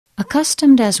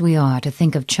Accustomed as we are to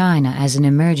think of China as an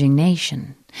emerging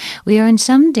nation, we are in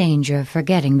some danger of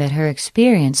forgetting that her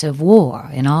experience of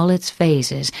war in all its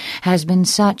phases has been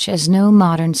such as no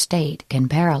modern state can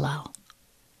parallel.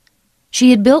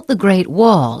 She had built the Great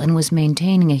Wall and was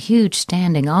maintaining a huge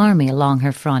standing army along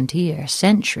her frontier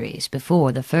centuries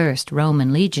before the first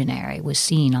Roman legionary was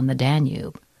seen on the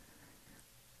Danube.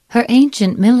 Her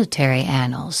ancient military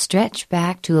annals stretch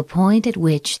back to a point at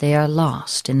which they are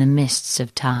lost in the mists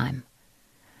of time.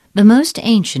 The most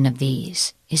ancient of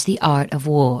these is the art of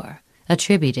war,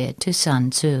 attributed to Sun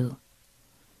Tzu.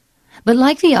 But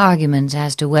like the arguments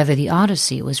as to whether the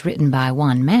Odyssey was written by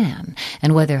one man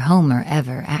and whether Homer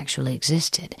ever actually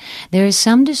existed, there is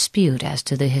some dispute as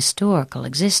to the historical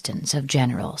existence of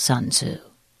General Sun Tzu.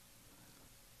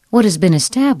 What has been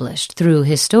established through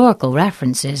historical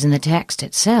references in the text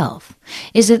itself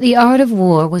is that the art of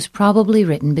war was probably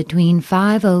written between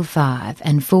 505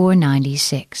 and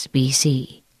 496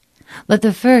 BC. But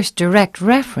the first direct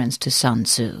reference to Sun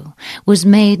Tzu was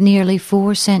made nearly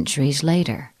 4 centuries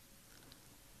later.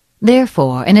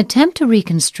 Therefore, an attempt to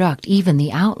reconstruct even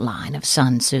the outline of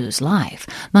Sun Tzu's life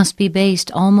must be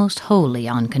based almost wholly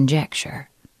on conjecture.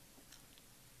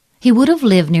 He would have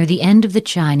lived near the end of the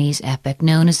Chinese epoch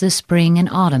known as the Spring and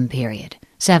Autumn period,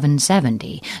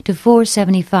 770 to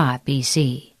 475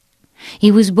 BC. He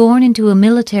was born into a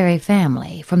military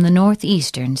family from the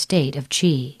northeastern state of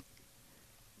Qi.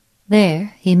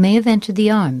 There, he may have entered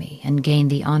the army and gained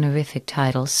the honorific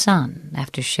title Sun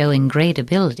after showing great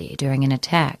ability during an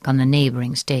attack on the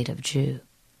neighboring state of Zhu.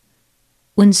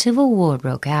 When civil war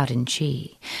broke out in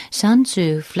Qi, Sun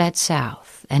Tzu fled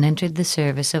south and entered the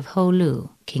service of Ho Lu,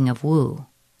 king of Wu.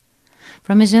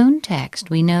 From his own text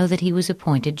we know that he was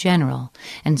appointed general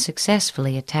and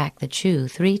successfully attacked the Chu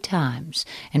 3 times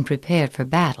and prepared for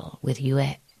battle with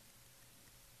Yue.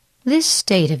 This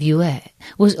state of Yue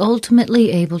was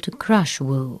ultimately able to crush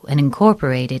Wu and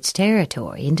incorporate its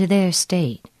territory into their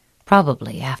state,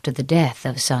 probably after the death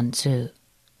of Sun Tzu.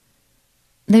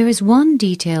 There is one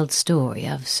detailed story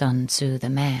of Sun Tzu the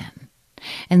man,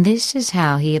 and this is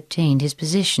how he obtained his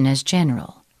position as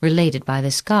general, related by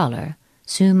the scholar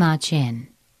Sima Qian.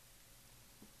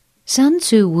 Sun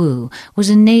Tzu Wu was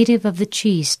a native of the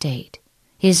Qi state.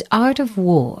 His art of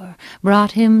war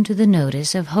brought him to the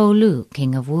notice of Ho Lu,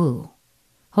 king of Wu.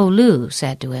 Ho Lu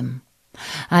said to him,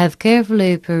 "I have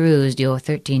carefully perused your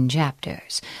 13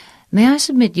 chapters. May I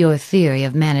submit your theory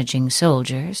of managing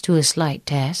soldiers to a slight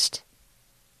test?"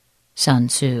 Sun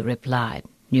Tzu replied,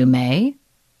 "You may."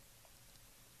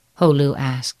 Ho Lu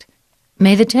asked,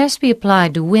 "May the test be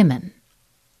applied to women?"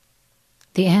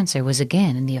 The answer was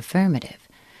again in the affirmative.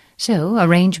 So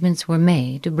arrangements were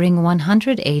made to bring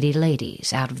 180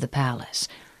 ladies out of the palace.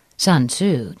 Sun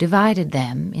Tzu divided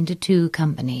them into 2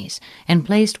 companies and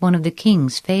placed one of the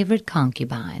king's favorite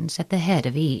concubines at the head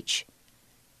of each.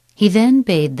 He then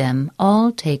bade them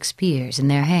all take spears in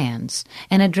their hands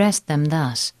and addressed them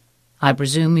thus, "I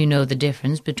presume you know the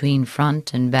difference between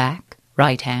front and back,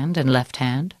 right hand and left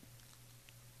hand?"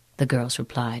 The girls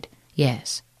replied,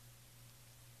 "Yes."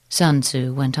 Sun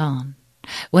Tzu went on,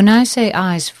 "When I say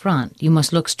eyes front, you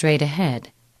must look straight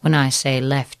ahead. When I say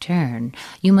left turn,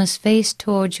 you must face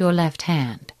towards your left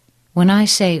hand. When I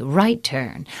say right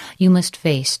turn, you must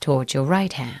face towards your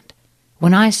right hand.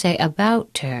 When I say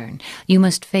about turn, you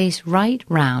must face right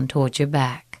round towards your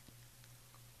back."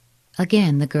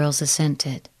 Again the girls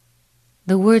assented.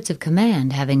 The words of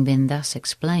command having been thus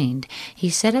explained, he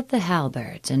set up the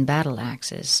halberds and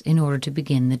battle-axes in order to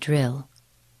begin the drill.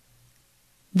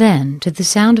 Then, to the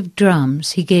sound of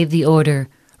drums, he gave the order,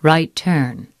 "Right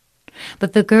turn."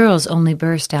 But the girls only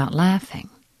burst out laughing.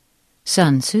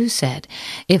 Sun Tzu said,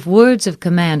 "If words of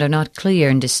command are not clear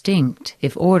and distinct,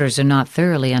 if orders are not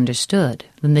thoroughly understood,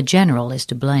 then the general is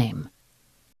to blame."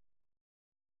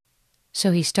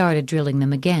 So he started drilling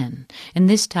them again, and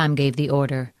this time gave the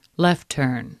order, "Left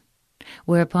turn,"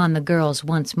 whereupon the girls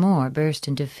once more burst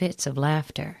into fits of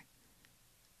laughter.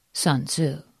 Sun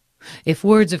Tzu, "If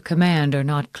words of command are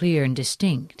not clear and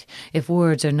distinct, if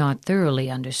words are not thoroughly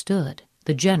understood,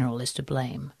 the general is to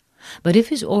blame. But if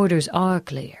his orders are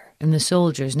clear, and the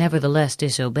soldiers nevertheless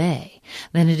disobey,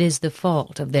 then it is the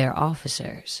fault of their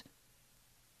officers."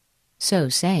 So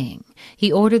saying,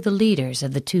 he ordered the leaders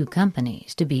of the 2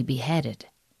 companies to be beheaded.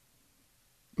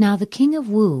 Now the king of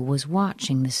Wu was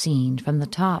watching the scene from the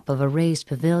top of a raised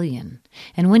pavilion,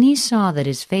 and when he saw that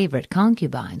his favorite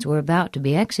concubines were about to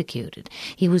be executed,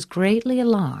 he was greatly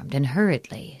alarmed and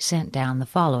hurriedly sent down the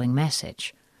following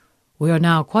message. "We are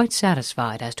now quite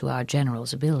satisfied as to our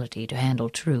general's ability to handle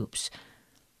troops."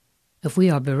 If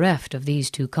we are bereft of these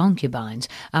 2 concubines,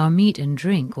 our meat and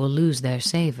drink will lose their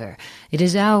savor. It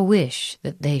is our wish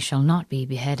that they shall not be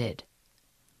beheaded."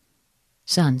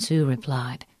 Sun Tzu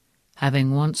replied,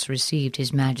 "Having once received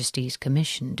His Majesty's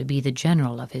commission to be the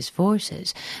general of his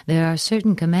forces, there are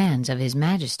certain commands of His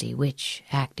Majesty which,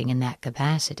 acting in that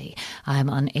capacity, I am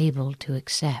unable to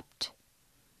accept."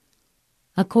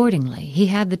 Accordingly, he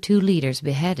had the 2 leaders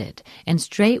beheaded, and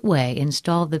straightway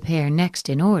installed the pair next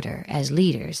in order as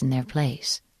leaders in their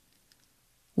place.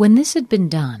 When this had been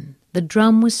done, the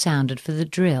drum was sounded for the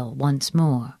drill once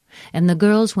more, and the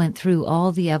girls went through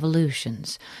all the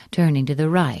evolutions, turning to the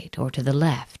right or to the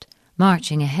left,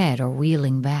 marching ahead or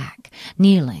wheeling back,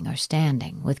 kneeling or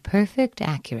standing, with perfect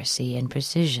accuracy and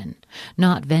precision,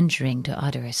 not venturing to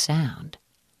utter a sound.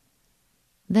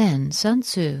 Then Sun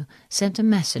Tzu sent a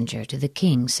messenger to the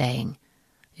king, saying,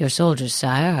 "Your soldiers,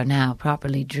 sire, are now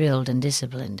properly drilled and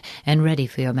disciplined, and ready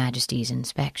for your Majesty's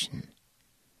inspection.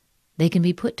 They can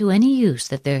be put to any use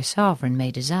that their sovereign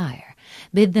may desire.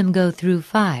 Bid them go through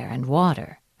fire and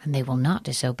water, and they will not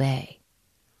disobey."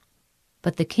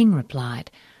 But the king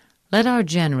replied, "Let our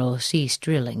general cease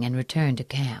drilling and return to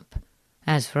camp.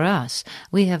 As for us,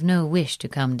 we have no wish to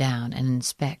come down and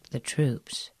inspect the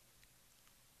troops."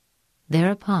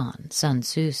 Thereupon Sun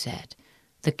Tzu said,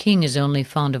 "The king is only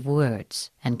fond of words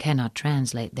and cannot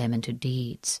translate them into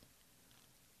deeds."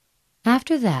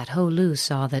 After that, Ho Lu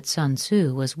saw that Sun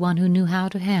Tzu was one who knew how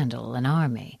to handle an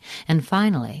army, and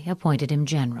finally appointed him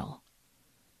general.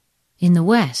 In the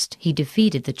west, he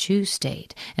defeated the Chu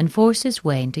state and forced his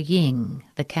way into Ying,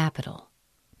 the capital.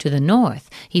 To the north,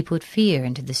 he put fear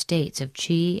into the states of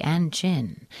Qi and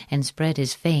Qin, and spread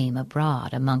his fame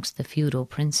abroad amongst the feudal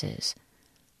princes.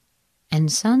 And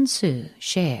Sun Tzu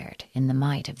shared in the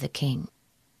might of the king.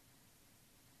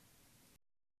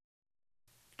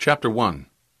 Chapter 1.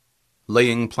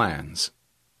 Laying Plans.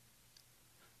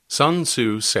 Sun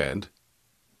Tzu said,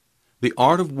 "The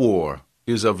art of war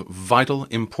is of vital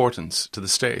importance to the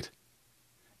state.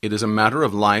 It is a matter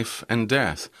of life and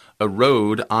death, a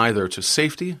road either to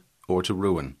safety or to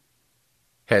ruin.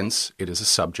 Hence it is a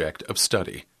subject of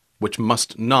study, which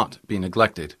must not be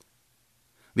neglected.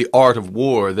 The art of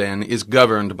war, then, is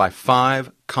governed by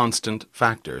 5 constant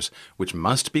factors, which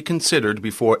must be considered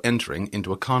before entering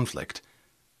into a conflict.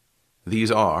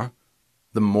 These are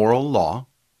the moral law,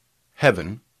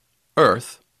 heaven,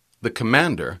 earth, the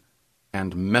commander,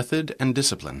 and method and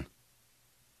discipline.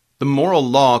 The moral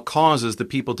law causes the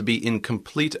people to be in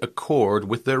complete accord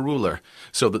with their ruler,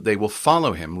 so that they will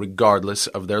follow him regardless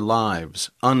of their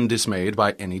lives, undismayed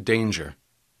by any danger.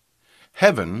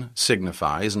 Heaven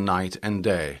signifies night and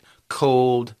day,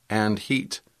 cold and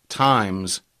heat,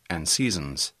 times and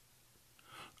seasons.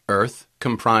 Earth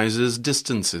comprises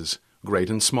distances, great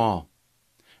and small,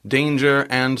 danger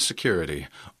and security,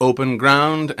 open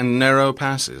ground and narrow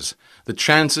passes, the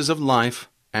chances of life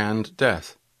and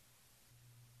death.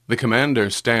 The commander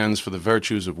stands for the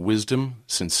virtues of wisdom,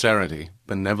 sincerity,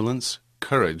 benevolence,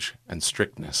 courage, and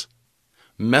strictness.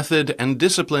 Method and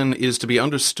discipline is to be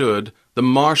understood the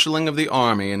marshalling of the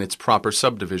army in its proper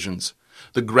subdivisions,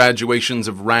 the graduations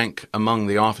of rank among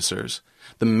the officers,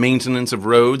 the maintenance of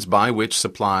roads by which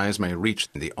supplies may reach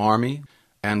the army,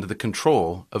 and the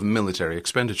control of military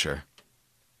expenditure.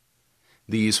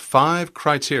 These 5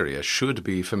 criteria should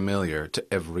be familiar to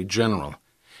every general.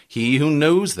 He who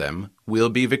knows them will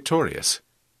be victorious.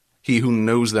 He who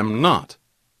knows them not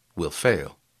will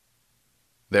fail.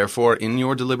 Therefore, in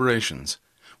your deliberations,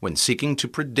 when seeking to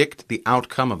predict the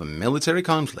outcome of a military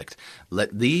conflict,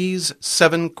 let these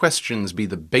 7 questions be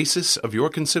the basis of your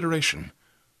consideration.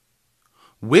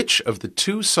 Which of the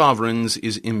 2 sovereigns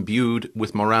is imbued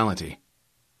with morality?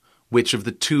 Which of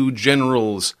the 2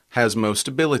 generals has most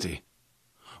ability?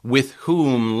 With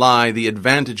whom lie the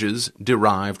advantages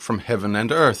derived from heaven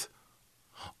and earth?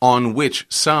 On which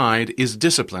side is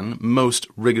discipline most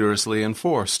rigorously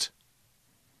enforced?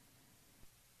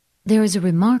 There is a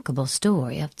remarkable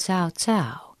story of Cao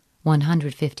Cao,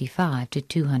 155 to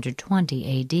 220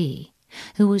 A.D.,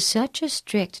 who was such a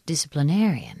strict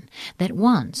disciplinarian that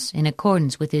once, in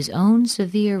accordance with his own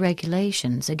severe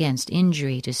regulations against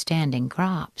injury to standing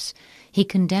crops, he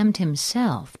condemned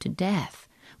himself to death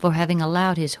for having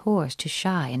allowed his horse to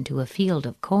shy into a field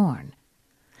of corn.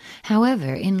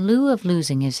 However, in lieu of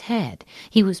losing his head,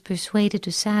 he was persuaded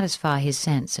to satisfy his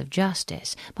sense of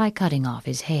justice by cutting off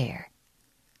his hair.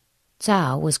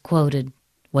 Cao was quoted,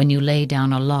 "When you lay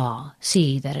down a law,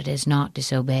 see that it is not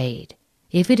disobeyed.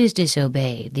 If it is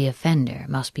disobeyed, the offender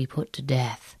must be put to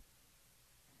death."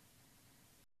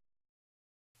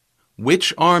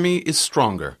 Which army is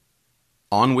stronger?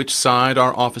 On which side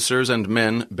are officers and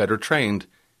men better trained?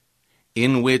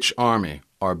 In which army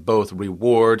are both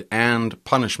reward and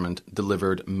punishment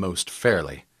delivered most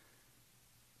fairly?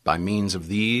 By means of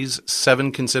these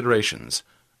 7 considerations,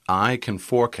 I can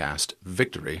forecast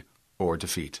victory or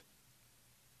defeat.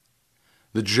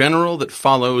 The general that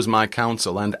follows my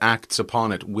counsel and acts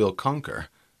upon it will conquer.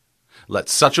 Let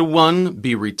such a one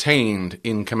be retained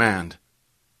in command.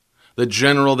 The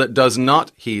general that does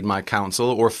not heed my counsel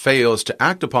or fails to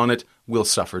act upon it will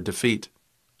suffer defeat.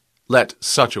 Let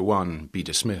such a one be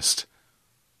dismissed.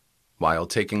 While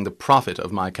taking the profit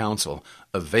of my counsel,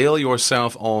 avail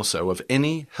yourself also of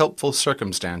any helpful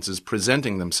circumstances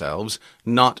presenting themselves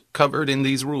not covered in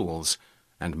these rules,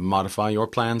 and modify your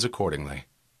plans accordingly.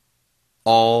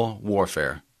 All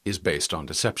warfare is based on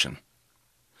deception.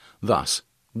 Thus,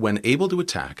 when able to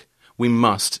attack, we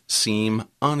must seem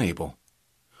unable.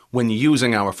 When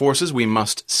using our forces, we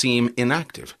must seem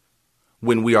inactive.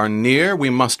 When we are near,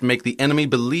 we must make the enemy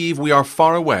believe we are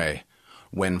far away.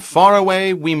 When far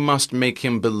away, we must make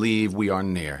him believe we are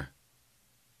near.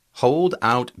 Hold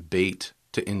out bait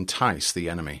to entice the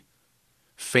enemy.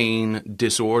 Feign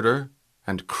disorder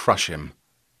and crush him.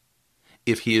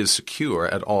 If he is secure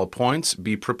at all points,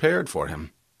 be prepared for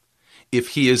him. If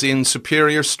he is in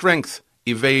superior strength,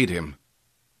 evade him.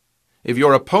 If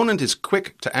your opponent is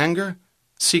quick to anger,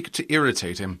 seek to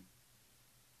irritate him.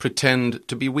 Pretend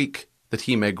to be weak, that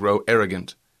he may grow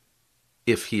arrogant.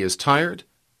 If he is tired,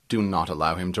 do not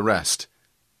allow him to rest.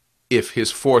 If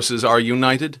his forces are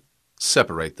united,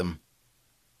 separate them.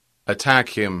 Attack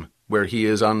him where he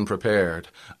is unprepared.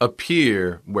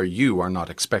 Appear where you are not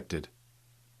expected.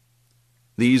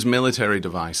 These military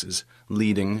devices,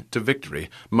 leading to victory,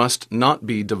 must not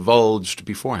be divulged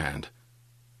beforehand.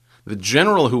 The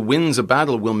general who wins a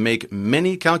battle will make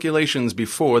many calculations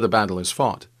before the battle is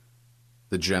fought.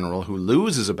 The general who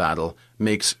loses a battle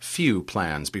makes few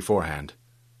plans beforehand.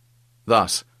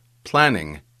 Thus,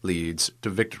 planning leads to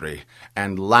victory,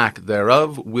 and lack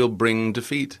thereof will bring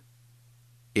defeat.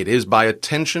 It is by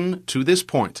attention to this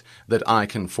point that I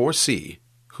can foresee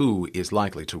who is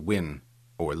likely to win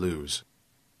or lose.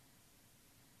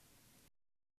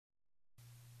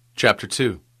 Chapter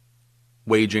 2.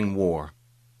 Waging War.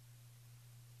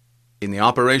 In the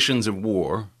operations of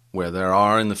war, where there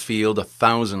are in the field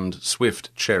 1,000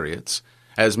 swift chariots,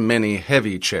 as many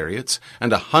heavy chariots,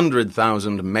 and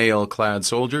 100,000 mail-clad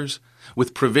soldiers,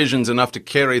 with provisions enough to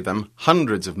carry them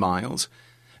hundreds of miles,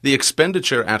 the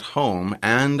expenditure at home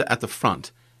and at the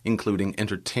front, including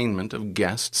entertainment of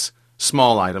guests,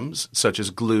 small items such as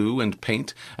glue and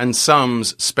paint, and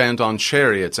sums spent on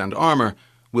chariots and armor,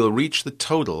 will reach the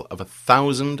total of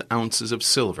 1,000 ounces of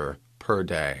silver per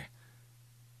day.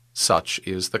 Such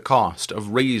is the cost of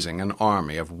raising an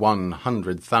army of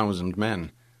 100,000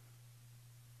 men.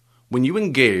 When you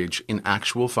engage in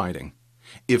actual fighting,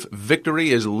 if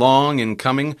victory is long in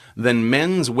coming, then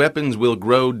men's weapons will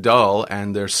grow dull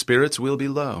and their spirits will be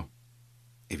low.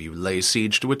 If you lay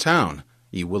siege to a town,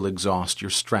 you will exhaust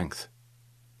your strength.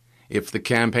 If the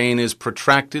campaign is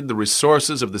protracted, the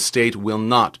resources of the state will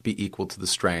not be equal to the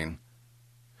strain.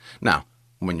 Now,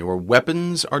 when your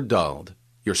weapons are dulled,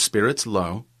 your spirits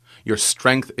low, your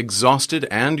strength exhausted,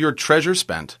 and your treasure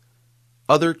spent,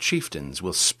 other chieftains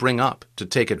will spring up to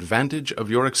take advantage of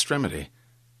your extremity.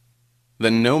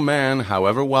 Then no man,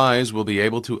 however wise, will be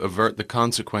able to avert the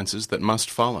consequences that must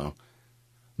follow.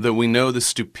 Though we know the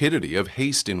stupidity of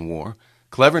haste in war,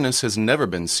 cleverness has never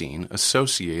been seen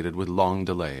associated with long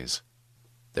delays.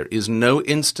 There is no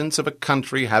instance of a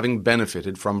country having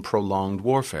benefited from prolonged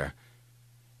warfare.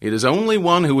 It is only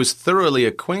one who is thoroughly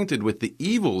acquainted with the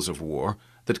evils of war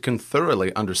that can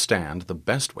thoroughly understand the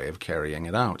best way of carrying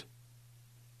it out.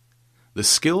 The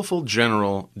skillful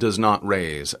general does not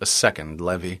raise a second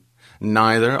levy,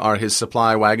 neither are his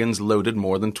supply wagons loaded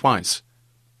more than twice.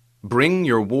 Bring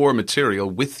your war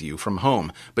material with you from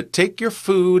home, but take your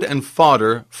food and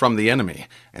fodder from the enemy,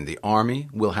 and the army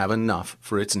will have enough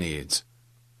for its needs.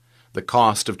 The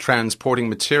cost of transporting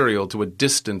material to a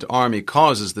distant army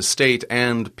causes the state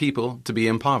and people to be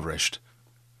impoverished.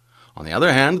 On the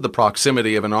other hand, the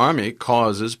proximity of an army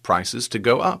causes prices to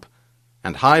go up,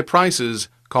 and high prices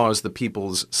cause the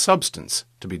people's substance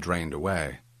to be drained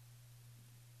away.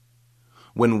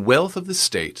 When wealth of the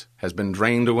state has been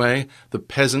drained away, the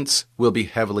peasants will be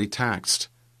heavily taxed.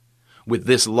 With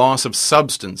this loss of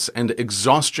substance and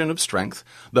exhaustion of strength,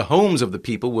 the homes of the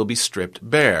people will be stripped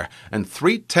bare, and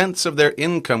 3/10 of their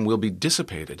income will be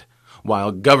dissipated,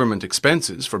 while government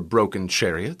expenses for broken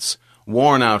chariots,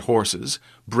 worn-out horses,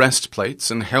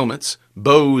 breastplates and helmets,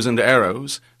 bows and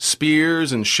arrows,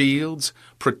 spears and shields,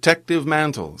 protective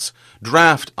mantles,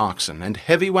 draft oxen, and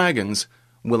heavy wagons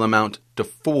will amount to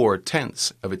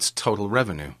 4/10 of its total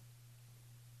revenue.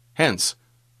 Hence,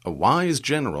 a wise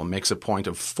general makes a point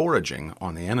of foraging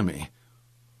on the enemy.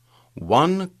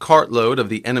 1 cartload of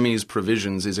the enemy's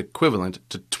provisions is equivalent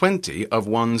to 20 of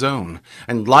one's own,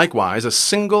 and likewise a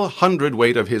single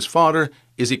hundredweight of his fodder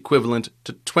is equivalent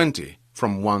to 20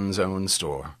 from one's own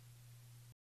store.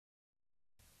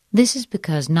 This is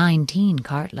because 19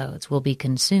 cartloads will be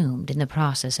consumed in the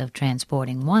process of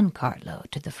transporting 1 cartload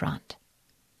to the front.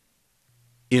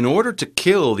 In order to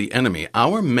kill the enemy,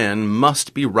 our men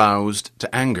must be roused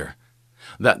to anger,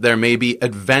 that there may be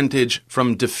advantage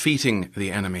from defeating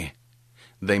the enemy.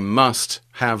 They must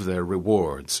have their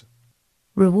rewards.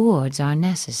 Rewards are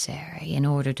necessary in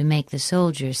order to make the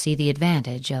soldiers see the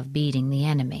advantage of beating the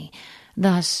enemy.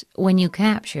 Thus, when you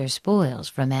capture spoils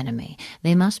from enemy,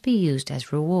 they must be used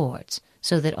as rewards,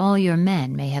 so that all your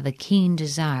men may have a keen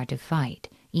desire to fight,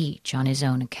 each on his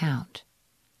own account.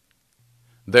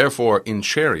 Therefore, in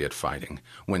chariot fighting,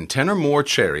 when 10 or more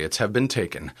chariots have been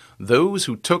taken, those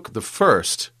who took the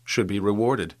first should be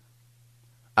rewarded.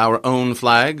 Our own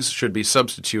flags should be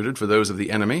substituted for those of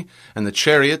the enemy, and the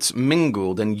chariots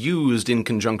mingled and used in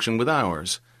conjunction with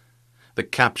ours. The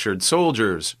captured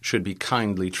soldiers should be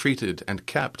kindly treated and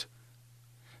kept.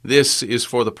 This is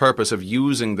for the purpose of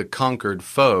using the conquered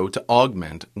foe to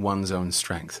augment one's own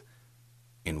strength.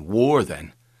 In war,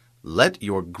 then, let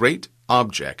your great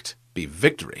object be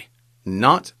victory,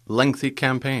 not lengthy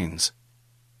campaigns.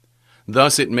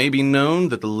 Thus it may be known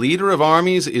that the leader of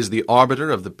armies is the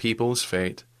arbiter of the people's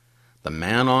fate, the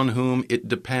man on whom it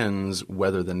depends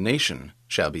whether the nation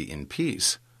shall be in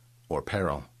peace or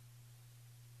peril.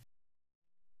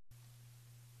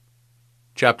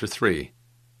 Chapter 3.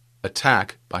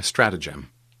 Attack by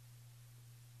Stratagem.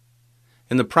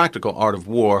 In the practical art of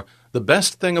war, the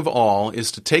best thing of all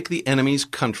is to take the enemy's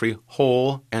country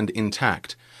whole and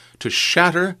intact. To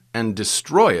shatter and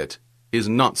destroy it is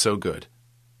not so good.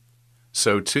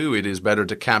 So, too, it is better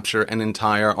to capture an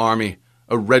entire army,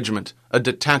 a regiment, a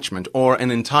detachment, or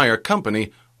an entire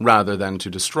company, rather than to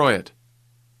destroy it.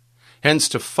 Hence,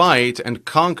 to fight and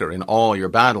conquer in all your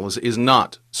battles is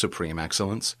not supreme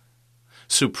excellence.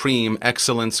 Supreme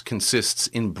excellence consists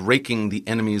in breaking the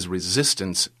enemy's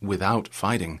resistance without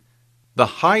fighting.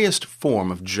 The highest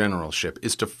form of generalship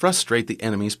is to frustrate the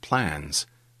enemy's plans.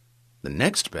 The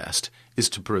next best is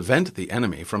to prevent the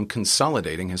enemy from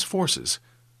consolidating his forces.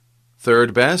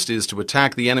 Third best is to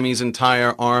attack the enemy's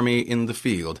entire army in the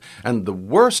field, and the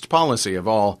worst policy of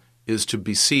all is to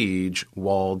besiege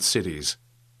walled cities.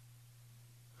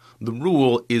 The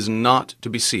rule is not to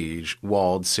besiege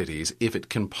walled cities if it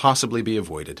can possibly be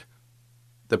avoided.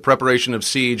 The preparation of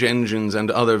siege engines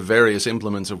and other various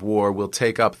implements of war will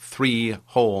take up 3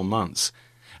 whole months,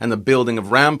 and the building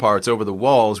of ramparts over the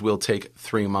walls will take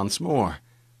 3 months more.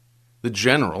 The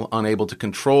general, unable to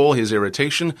control his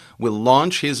irritation, will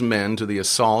launch his men to the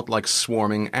assault like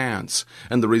swarming ants,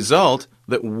 and the result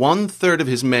that 1/3 of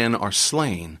his men are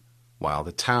slain, while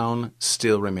the town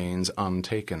still remains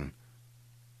untaken.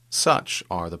 Such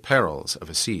are the perils of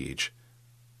a siege.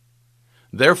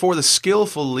 Therefore the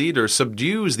skillful leader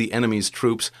subdues the enemy's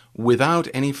troops without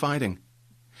any fighting.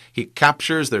 He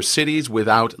captures their cities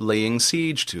without laying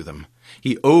siege to them.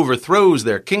 He overthrows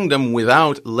their kingdom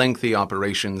without lengthy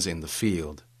operations in the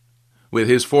field. With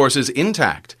his forces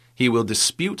intact, he will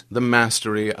dispute the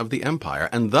mastery of the empire,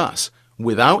 and thus,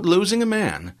 without losing a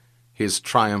man, his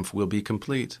triumph will be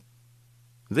complete.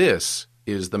 This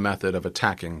is the method of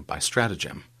attacking by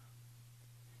stratagem.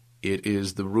 It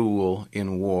is the rule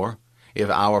in war, if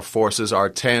our forces are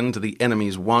 10 to the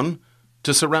enemy's 1,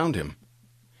 to surround him.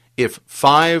 If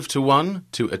 5 to 1,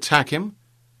 to attack him.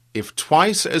 If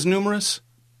twice as numerous,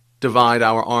 divide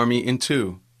our army in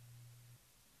 2.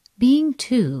 Being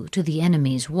 2 to the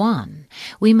enemy's 1,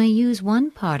 we may use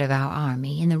one part of our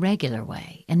army in the regular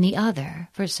way, and the other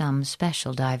for some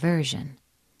special diversion.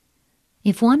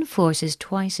 If one force is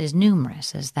twice as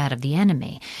numerous as that of the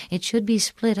enemy, it should be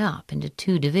split up into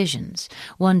 2 divisions,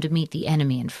 one to meet the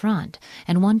enemy in front,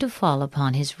 and one to fall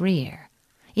upon his rear.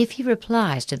 If he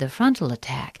replies to the frontal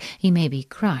attack, he may be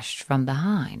crushed from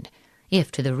behind.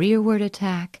 If to the rearward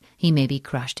attack, he may be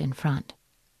crushed in front.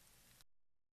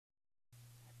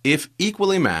 If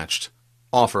equally matched,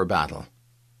 offer battle.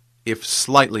 If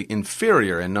slightly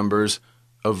inferior in numbers,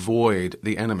 avoid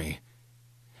the enemy.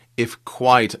 If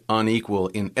quite unequal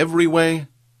in every way,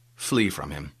 flee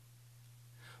from him.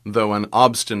 Though an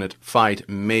obstinate fight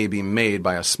may be made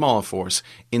by a small force,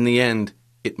 in the end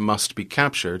it must be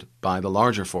captured by the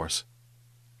larger force.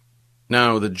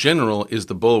 Now the general is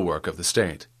the bulwark of the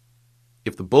state.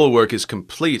 If the bulwark is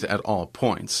complete at all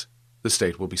points, the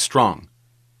state will be strong.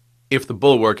 If the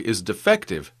bulwark is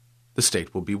defective, the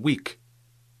state will be weak.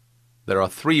 There are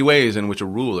 3 ways in which a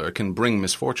ruler can bring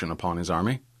misfortune upon his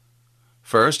army.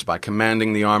 First, by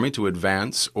commanding the army to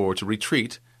advance or to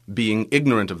retreat, being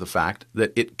ignorant of the fact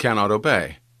that it cannot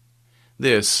obey.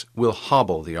 This will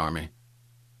hobble the army.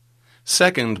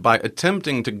 Second, by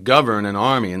attempting to govern an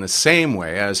army in the same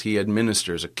way as he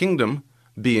administers a kingdom,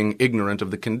 being ignorant of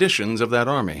the conditions of that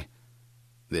army.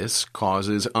 This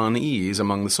causes unease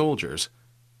among the soldiers.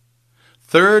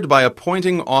 Third, by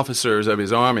appointing officers of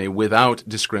his army without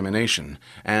discrimination,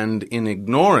 and in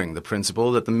ignoring the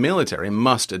principle that the military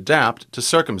must adapt to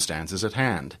circumstances at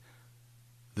hand.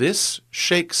 This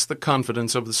shakes the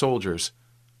confidence of the soldiers.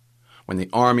 When the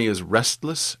army is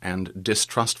restless and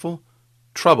distrustful,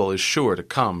 trouble is sure to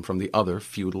come from the other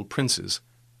feudal princes.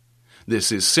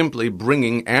 This is simply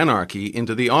bringing anarchy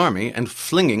into the army and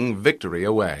flinging victory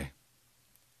away.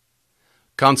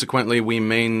 Consequently, we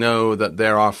may know that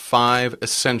there are 5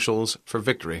 essentials for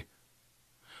victory.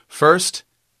 First,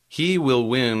 he will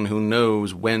win who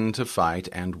knows when to fight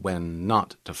and when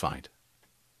not to fight.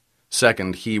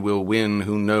 Second, he will win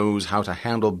who knows how to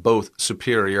handle both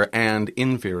superior and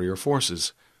inferior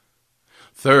forces.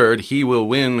 Third, he will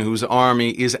win whose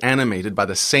army is animated by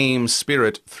the same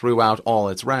spirit throughout all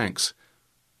its ranks.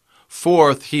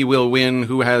 Fourth, he will win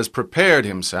who has prepared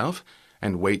himself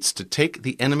and waits to take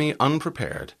the enemy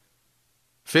unprepared.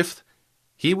 Fifth,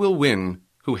 he will win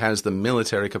who has the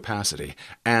military capacity,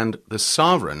 and the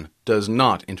sovereign does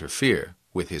not interfere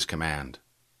with his command.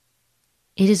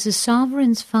 It is the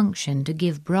sovereign's function to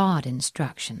give broad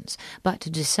instructions, but to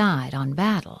decide on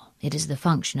battle, it is the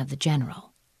function of the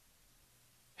general.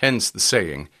 Hence the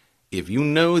saying, if you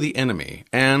know the enemy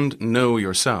and know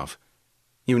yourself,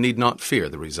 you need not fear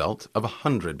the result of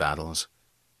 100 battles.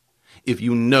 If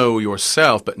you know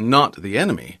yourself but not the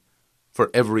enemy, for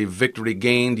every victory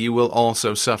gained you will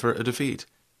also suffer a defeat.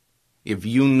 If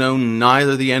you know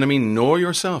neither the enemy nor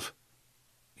yourself,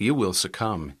 you will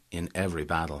succumb in every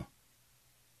battle.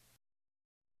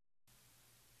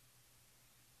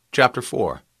 Chapter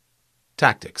 4.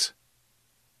 Tactics.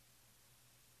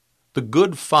 The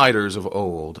good fighters of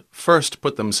old first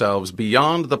put themselves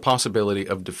beyond the possibility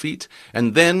of defeat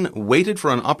and then waited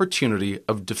for an opportunity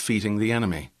of defeating the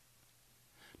enemy.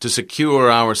 To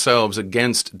secure ourselves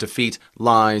against defeat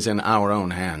lies in our own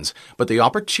hands, but the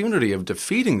opportunity of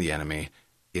defeating the enemy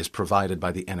is provided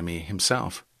by the enemy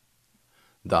himself.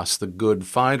 Thus the good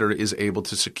fighter is able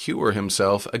to secure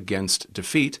himself against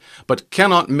defeat, but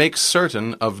cannot make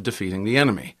certain of defeating the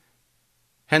enemy.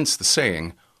 Hence the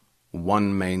saying,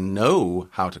 one may know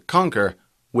how to conquer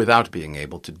without being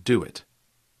able to do it.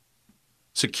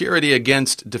 Security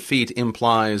against defeat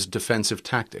implies defensive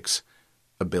tactics.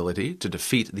 Ability to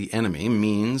defeat the enemy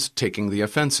means taking the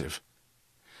offensive.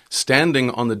 Standing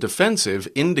on the defensive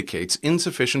indicates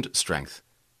insufficient strength.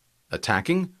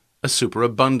 Attacking, a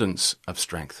superabundance of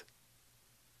strength.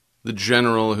 The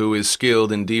general who is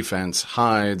skilled in defense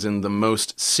hides in the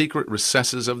most secret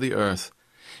recesses of the earth.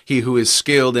 He who is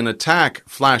skilled in attack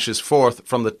flashes forth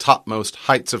from the topmost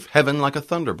heights of heaven like a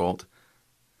thunderbolt.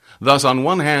 Thus, on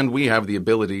one hand, we have the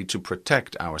ability to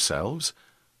protect ourselves,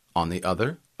 on the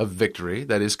other, a victory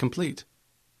that is complete.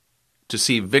 To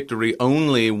see victory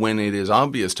only when it is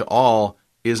obvious to all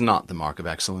is not the mark of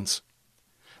excellence.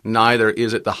 Neither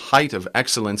is it the height of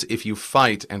excellence if you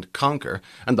fight and conquer,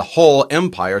 and the whole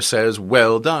empire says,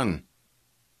 "Well done."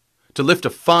 To lift a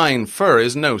fine fur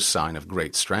is no sign of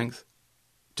great strength.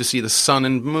 To see the sun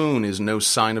and moon is no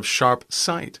sign of sharp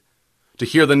sight. To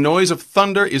hear the noise of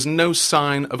thunder is no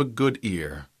sign of a good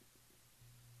ear.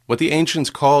 What the ancients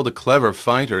called a clever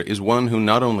fighter is one who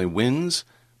not only wins,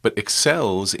 but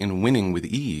excels in winning with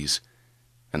ease,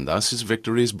 and thus his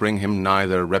victories bring him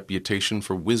neither reputation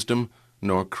for wisdom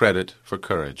nor credit for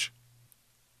courage.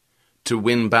 To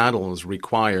win battles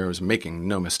requires making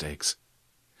no mistakes.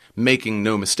 Making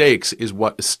no mistakes is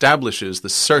what establishes the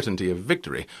certainty of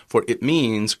victory, for it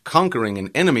means conquering an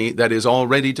enemy that is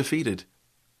already defeated.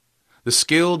 The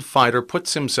skilled fighter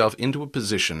puts himself into a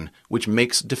position which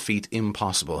makes defeat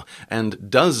impossible, and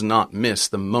does not miss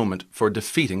the moment for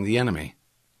defeating the enemy.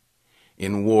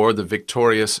 In war, the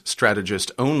victorious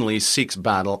strategist only seeks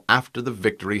battle after the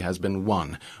victory has been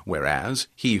won, whereas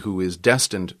he who is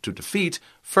destined to defeat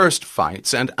first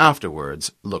fights and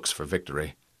afterwards looks for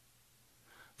victory.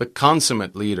 The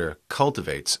consummate leader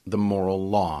cultivates the moral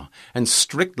law and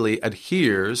strictly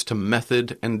adheres to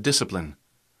method and discipline.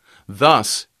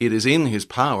 Thus, it is in his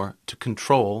power to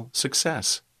control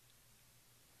success.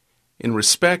 In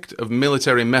respect of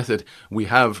military method, we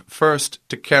have first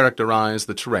to characterize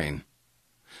the terrain.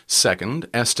 Second,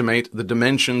 estimate the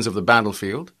dimensions of the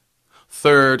battlefield.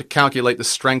 Third, calculate the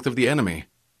strength of the enemy.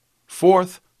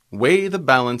 Fourth, weigh the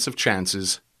balance of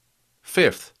chances.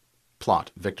 Fifth,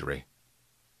 plot victory.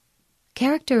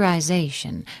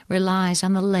 Characterization relies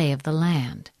on the lay of the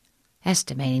land.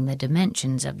 Estimating the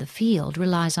dimensions of the field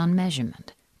relies on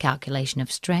measurement. Calculation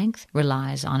of strength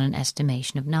relies on an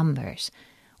estimation of numbers.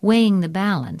 Weighing the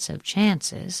balance of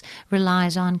chances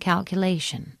relies on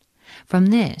calculation. From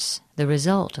this, the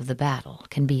result of the battle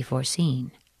can be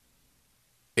foreseen.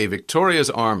 A victorious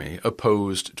army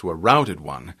opposed to a routed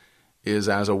one is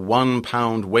as a 1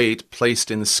 pound weight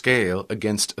placed in the scale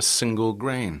against a single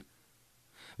grain.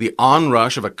 The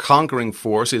onrush of a conquering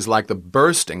force is like the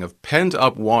bursting of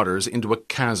pent-up waters into a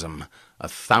chasm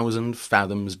 1,000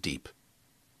 fathoms deep.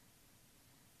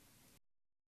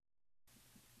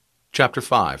 Chapter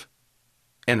 5.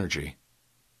 Energy.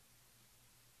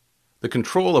 The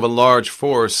control of a large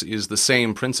force is the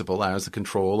same principle as the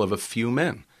control of a few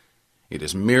men. It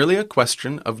is merely a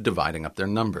question of dividing up their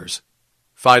numbers.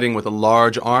 Fighting with a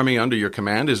large army under your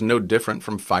command is no different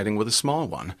from fighting with a small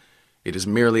one. It is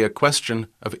merely a question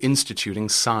of instituting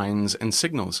signs and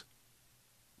signals.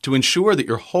 To ensure that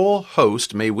your whole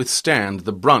host may withstand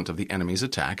the brunt of the enemy's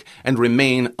attack and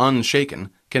remain unshaken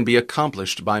can be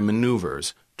accomplished by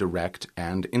maneuvers, direct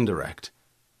and indirect.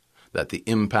 That the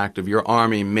impact of your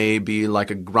army may be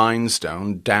like a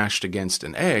grindstone dashed against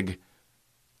an egg,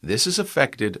 this is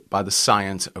effected by the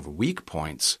science of weak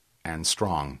points and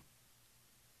strong.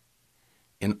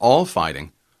 In all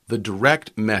fighting, the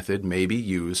direct method may be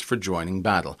used for joining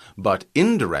battle, but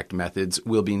indirect methods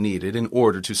will be needed in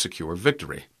order to secure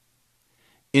victory.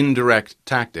 Indirect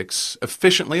tactics,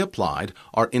 efficiently applied,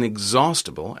 are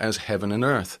inexhaustible as heaven and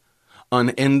earth,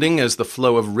 unending as the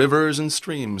flow of rivers and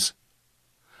streams.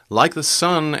 Like the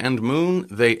sun and moon,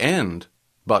 they end,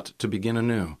 but to begin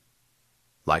anew.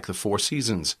 Like the 4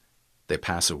 seasons, they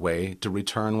pass away to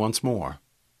return once more.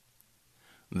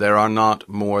 There are not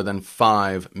more than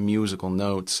 5 musical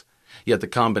notes, yet the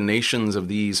combinations of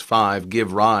these 5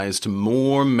 give rise to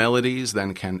more melodies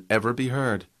than can ever be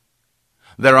heard.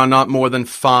 There are not more than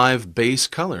 5 base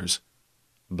colors,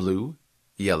 blue,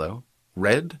 yellow,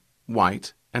 red,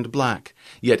 white, and black,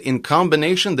 yet in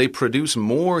combination they produce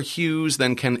more hues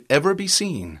than can ever be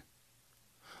seen.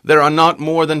 There are not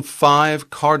more than 5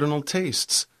 cardinal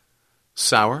tastes,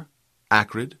 sour,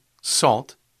 acrid,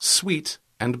 salt, sweet,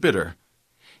 and bitter,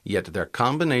 yet their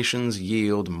combinations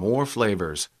yield more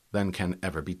flavors than can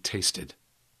ever be tasted.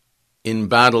 In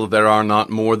battle there are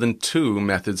not more than 2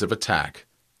 methods of attack,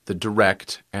 the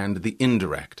direct and the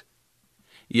indirect.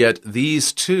 Yet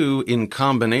these 2 in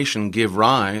combination give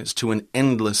rise to an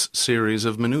endless series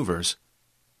of maneuvers.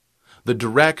 The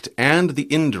direct and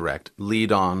the indirect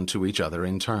lead on to each other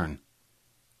in turn.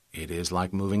 It is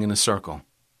like moving in a circle.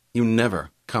 You never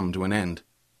come to an end.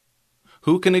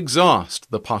 Who can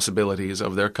exhaust the possibilities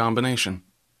of their combination?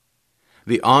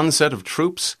 The onset of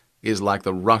troops is like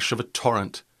the rush of a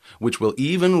torrent, which will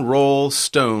even roll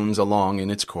stones along in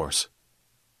its course.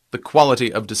 The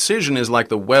quality of decision is like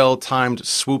the well-timed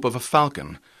swoop of a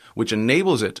falcon, which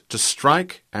enables it to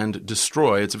strike and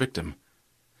destroy its victim.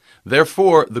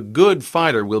 Therefore, the good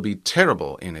fighter will be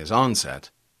terrible in his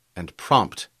onset and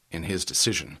prompt in his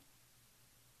decision.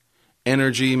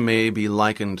 Energy may be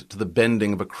likened to the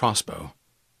bending of a crossbow,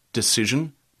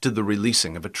 decision to the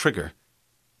releasing of a trigger.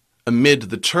 Amid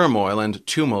the turmoil and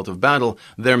tumult of battle,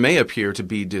 there may appear to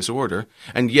be disorder,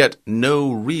 and yet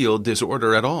no real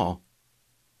disorder at all.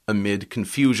 Amid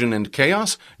confusion and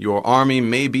chaos, your army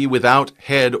may be without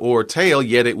head or tail,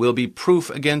 yet it will be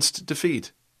proof against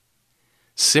defeat.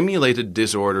 Simulated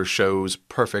disorder shows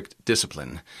perfect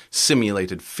discipline.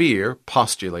 Simulated fear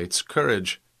postulates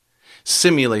courage.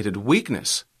 Simulated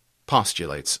weakness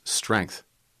postulates strength.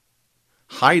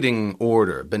 Hiding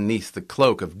order beneath the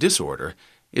cloak of disorder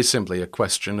is simply a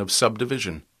question of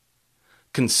subdivision.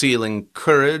 Concealing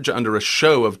courage under a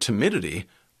show of timidity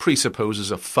presupposes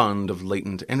a fund of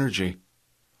latent energy.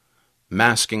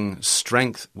 Masking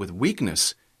strength with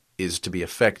weakness is to be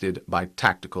effected by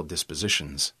tactical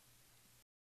dispositions.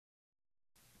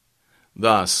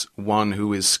 Thus, one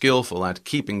who is skillful at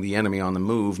keeping the enemy on the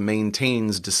move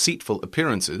maintains deceitful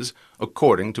appearances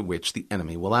according to which the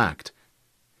enemy will act.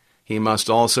 He must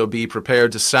also be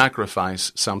prepared to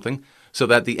sacrifice something so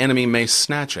that the enemy may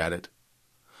snatch at it.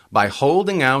 By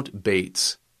holding out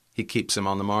baits, he keeps him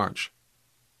on the march.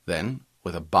 Then,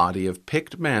 with a body of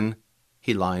picked men,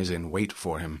 he lies in wait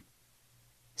for him.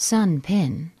 Sun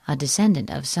Pin, a descendant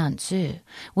of Sun Tzu,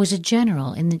 was a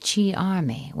general in the Qi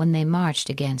army when they marched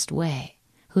against Wei,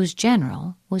 whose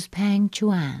general was Pang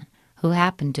Chuan, who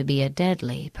happened to be a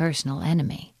deadly personal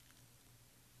enemy.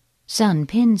 Sun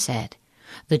Pin said,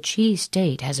 "The Qi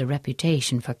state has a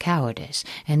reputation for cowardice,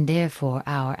 and therefore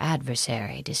our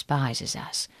adversary despises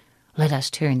us. Let us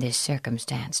turn this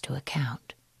circumstance to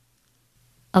account.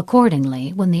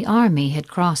 Accordingly, when the army had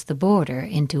crossed the border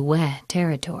into Wei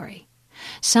territory,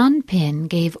 Sun Pin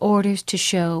gave orders to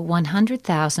show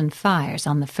 100,000 fires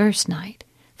on the first night,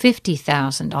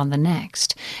 50,000 on the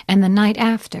next, and the night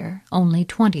after only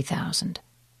 20,000.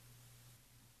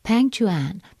 Pang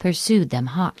Chuan pursued them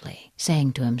hotly,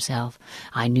 saying to himself,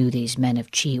 "I knew these men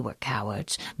of Qi were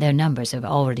cowards. Their numbers have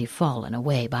already fallen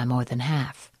away by more than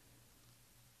half."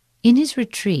 In his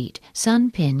retreat,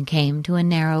 Sun Pin came to a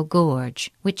narrow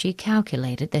gorge, which he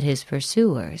calculated that his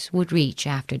pursuers would reach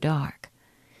after dark.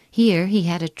 Here he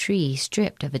had a tree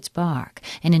stripped of its bark,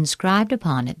 and inscribed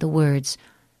upon it the words,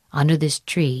 "Under this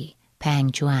tree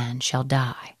Pang Chuan shall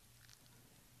die."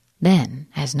 Then,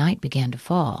 as night began to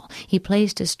fall, he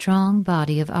placed a strong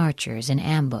body of archers in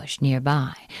ambush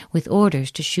nearby, with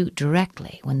orders to shoot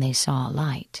directly when they saw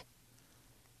light.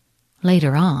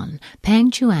 Later on,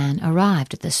 Pang Chuan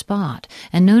arrived at the spot,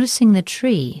 and noticing the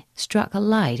tree, struck a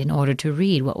light in order to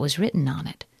read what was written on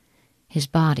it. His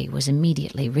body was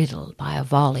immediately riddled by a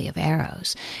volley of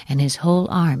arrows, and his whole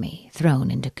army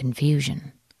thrown into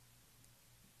confusion.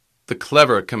 The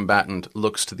clever combatant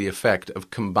looks to the effect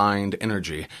of combined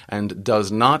energy and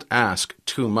does not ask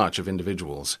too much of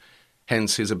individuals,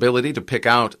 hence his ability to pick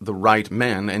out the right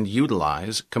men and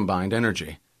utilize combined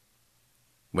energy.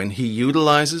 When he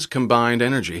utilizes combined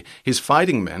energy, his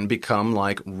fighting men become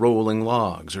like rolling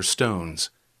logs or stones.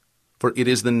 For it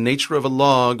is the nature of a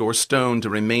log or stone to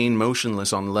remain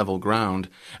motionless on level ground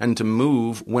and to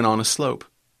move when on a slope.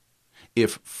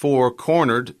 If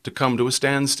four-cornered, to come to a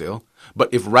standstill,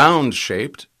 but if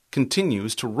round-shaped,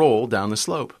 continues to roll down the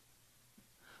slope.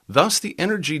 Thus the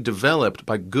energy developed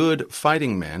by good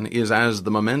fighting men is as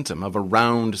the momentum of a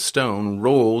round stone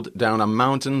rolled down a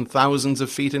mountain thousands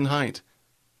of feet in height.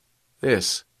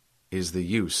 This is the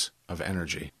use of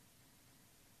energy.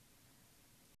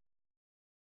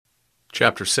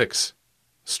 Chapter 6.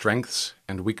 Strengths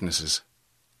and Weaknesses.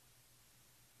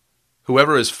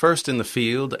 Whoever is first in the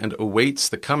field and awaits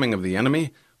the coming of the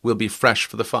enemy will be fresh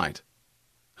for the fight.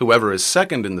 Whoever is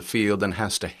second in the field and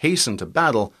has to hasten to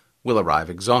battle will arrive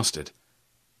exhausted.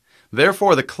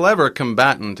 Therefore the clever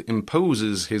combatant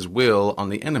imposes his will on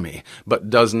the enemy, but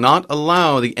does not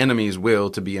allow the enemy's will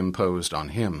to be imposed on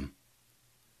him.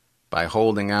 By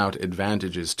holding out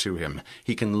advantages to him,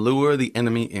 he can lure the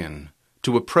enemy in,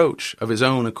 to approach of his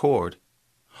own accord.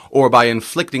 Or by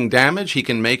inflicting damage, he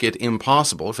can make it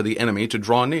impossible for the enemy to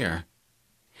draw near.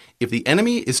 If the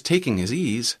enemy is taking his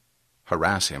ease,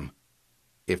 harass him.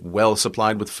 If well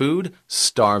supplied with food,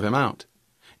 starve him out.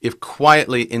 If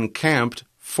quietly encamped,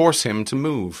 force him to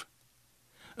move.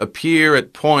 Appear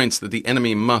at points that the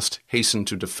enemy must hasten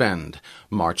to defend.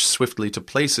 March swiftly to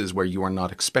places where you are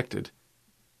not expected.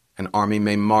 An army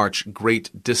may march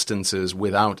great distances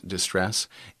without distress,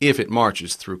 if it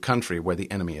marches through country where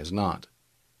the enemy is not.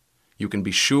 You can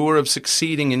be sure of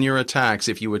succeeding in your attacks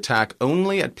if you attack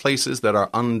only at places that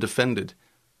are undefended.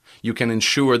 You can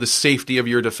ensure the safety of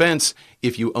your defense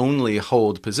if you only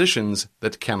hold positions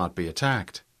that cannot be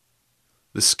attacked.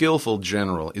 The skillful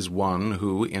general is one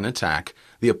who, in attack,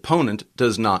 the opponent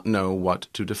does not know what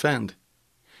to defend.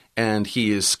 And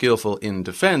he is skillful in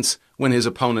defense when his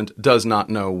opponent does not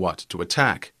know what to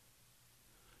attack.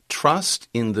 Trust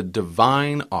in the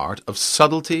divine art of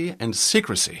subtlety and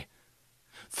secrecy,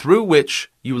 through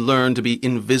which you learn to be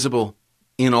invisible,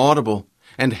 inaudible,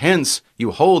 and hence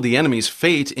you hold the enemy's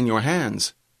fate in your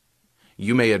hands.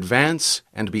 You may advance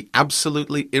and be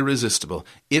absolutely irresistible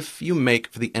if you make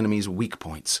for the enemy's weak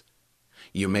points.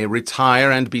 You may retire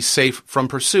and be safe from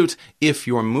pursuit if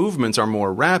your movements are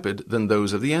more rapid than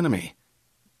those of the enemy.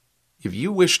 If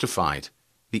you wish to fight,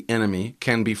 the enemy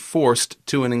can be forced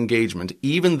to an engagement,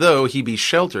 even though he be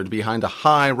sheltered behind a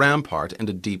high rampart and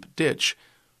a deep ditch.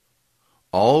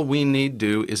 All we need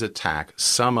do is attack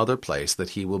some other place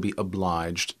that he will be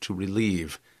obliged to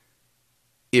relieve.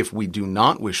 If we do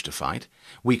not wish to fight,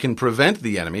 we can prevent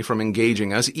the enemy from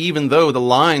engaging us even though the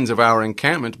lines of our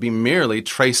encampment be merely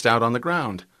traced out on the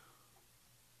ground.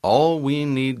 All we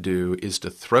need do is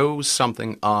to throw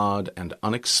something odd and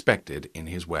unexpected in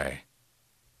his way.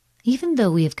 Even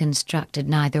though we have constructed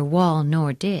neither wall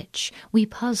nor ditch, we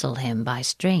puzzle him by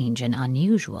strange and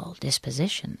unusual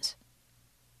dispositions.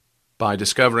 By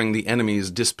discovering the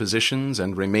enemy's dispositions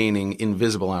and remaining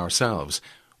invisible ourselves,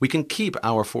 we can keep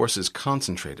our forces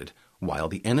concentrated, while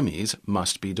the enemy's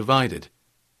must be divided.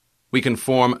 We can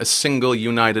form a single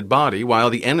united body, while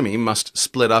the enemy must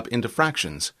split up into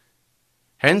fractions.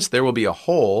 Hence there will be a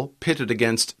whole pitted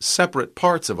against separate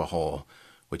parts of a whole,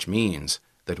 which means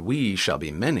that we shall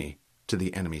be many to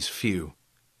the enemy's few.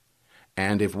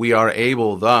 and if we are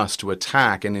able thus to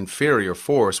attack an inferior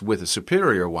force with a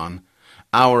superior one,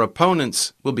 our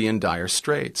opponents will be in dire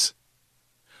straits.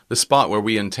 The spot where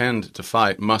we intend to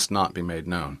fight must not be made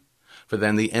known, for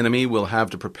then the enemy will have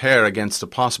to prepare against a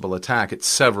possible attack at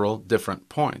several different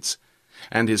points,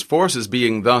 and his forces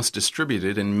being thus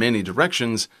distributed in many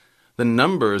directions, the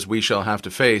numbers we shall have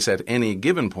to face at any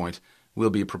given point will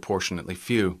be proportionately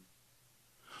few.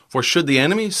 For should the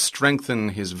enemy strengthen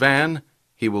his van,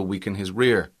 he will weaken his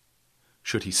rear.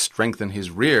 Should he strengthen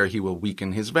his rear, he will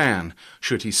weaken his van.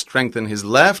 Should he strengthen his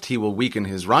left, he will weaken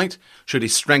his right. Should he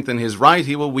strengthen his right,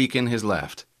 he will weaken his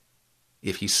left.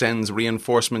 If he sends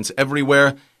reinforcements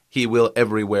everywhere, he will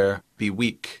everywhere be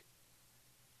weak.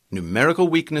 Numerical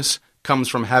weakness comes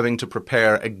from having to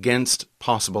prepare against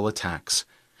possible attacks.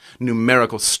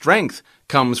 Numerical strength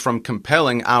comes from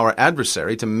compelling our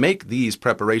adversary to make these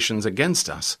preparations against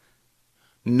us.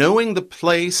 Knowing the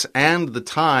place and the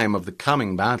time of the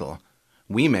coming battle,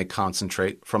 we may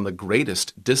concentrate from the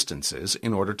greatest distances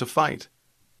in order to fight.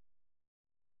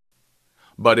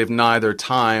 But if neither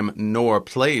time nor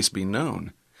place be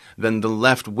known, then the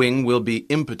left wing will be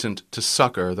impotent to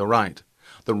succor the right,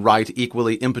 the right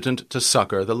equally impotent to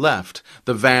succor the left,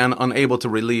 the van unable to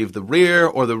relieve the rear,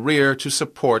 or the rear to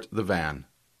support the van.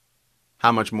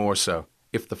 How much more so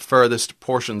if the furthest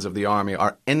portions of the army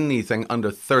are anything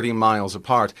under 30 miles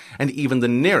apart, and even the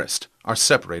nearest are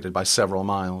separated by several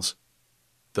miles.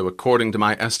 Though according to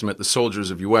my estimate the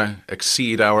soldiers of Yue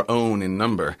exceed our own in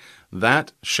number,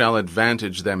 that shall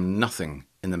advantage them nothing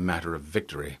in the matter of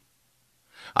victory.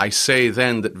 I say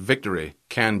then that victory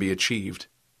can be achieved.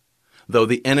 Though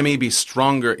the enemy be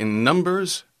stronger in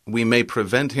numbers, we may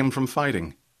prevent him from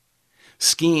fighting.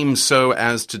 Scheme so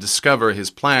as to discover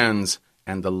his plans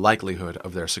and the likelihood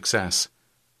of their success.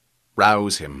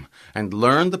 Rouse him, and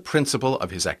learn the principle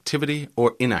of his activity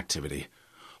or inactivity.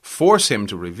 Force him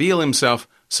to reveal himself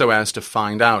so as to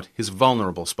find out his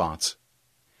vulnerable spots.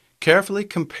 Carefully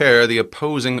compare the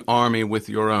opposing army with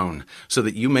your own, so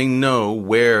that you may know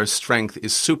where strength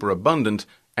is superabundant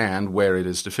and where it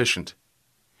is deficient.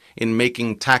 In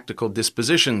making tactical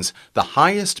dispositions, the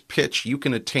highest pitch you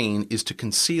can attain is to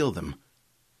conceal them.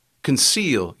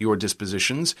 Conceal your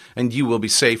dispositions, and you will be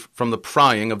safe from the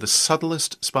prying of the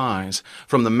subtlest spies,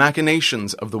 from the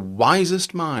machinations of the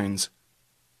wisest minds.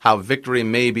 How victory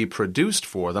may be produced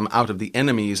for them out of the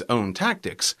enemy's own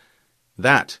tactics,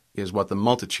 that is what the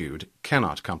multitude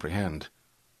cannot comprehend.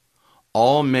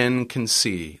 All men can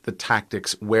see the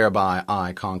tactics whereby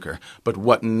I conquer, but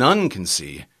what none can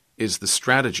see is the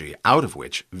strategy out of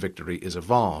which victory is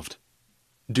evolved.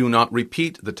 Do not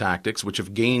repeat the tactics which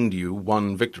have gained you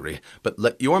one victory, but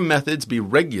let your methods be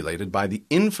regulated by the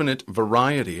infinite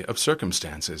variety of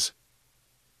circumstances.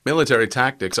 Military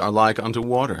tactics are like unto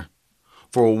water.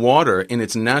 For water in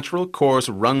its natural course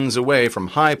runs away from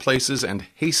high places and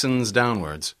hastens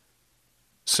downwards.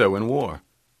 So in war,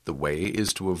 the way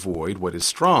is to avoid what is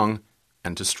strong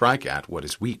and to strike at what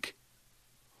is weak.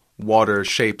 Water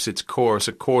shapes its course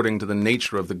according to the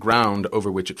nature of the ground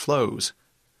over which it flows.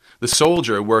 The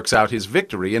soldier works out his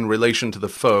victory in relation to the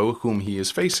foe whom he is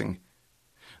facing.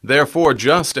 Therefore,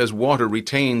 just as water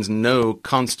retains no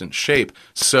constant shape,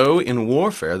 so in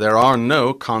warfare there are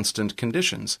no constant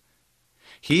conditions.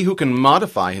 He who can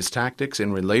modify his tactics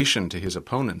in relation to his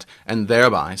opponent, and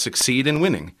thereby succeed in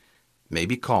winning, may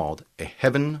be called a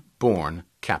heaven-born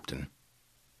captain.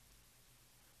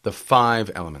 The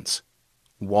 5 elements,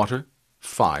 water,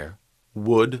 fire,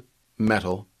 wood,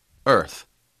 metal, earth,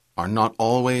 are not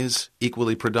always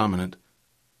equally predominant.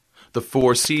 The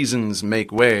 4 seasons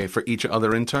make way for each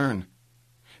other in turn.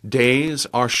 Days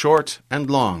are short and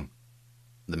long.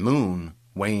 The moon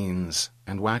wanes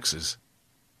and waxes.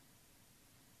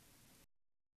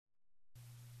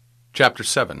 Chapter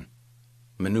 7.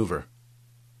 Maneuver.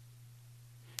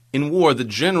 In war, the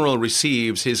general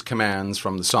receives his commands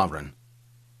from the sovereign.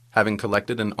 Having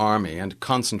collected an army and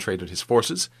concentrated his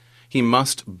forces, he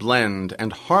must blend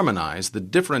and harmonize the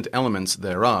different elements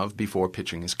thereof before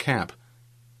pitching his camp.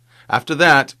 After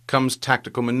that comes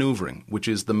tactical maneuvering, which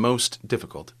is the most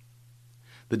difficult.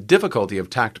 The difficulty of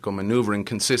tactical maneuvering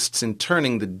consists in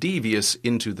turning the devious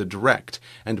into the direct,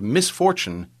 and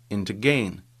misfortune into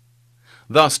gain.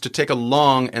 Thus, to take a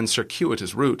long and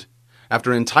circuitous route,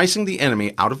 after enticing the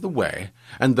enemy out of the way,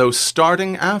 and though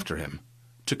starting after him,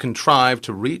 to contrive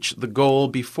to reach the goal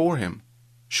before him,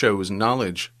 shows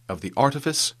knowledge of the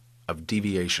artifice of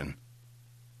deviation.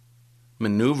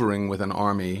 Maneuvering with an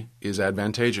army is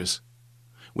advantageous.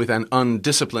 With an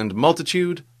undisciplined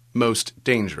multitude, most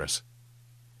dangerous.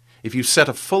 If you set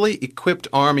a fully equipped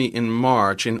army in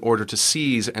march in order to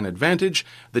seize an advantage,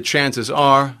 the chances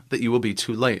are that you will be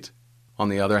too late. On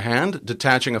the other hand,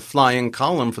 detaching a flying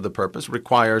column for the purpose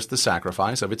requires the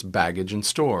sacrifice of its baggage and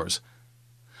stores.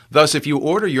 Thus, if you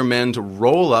order your men to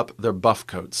roll up their buff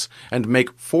coats and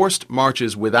make forced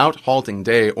marches without halting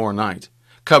day or night,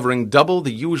 covering double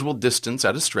the usual distance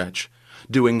at a stretch,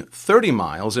 doing 30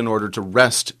 miles in order to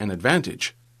wrest an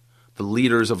advantage, the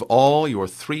leaders of all your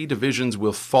 3 divisions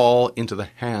will fall into the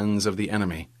hands of the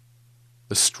enemy.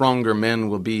 The stronger men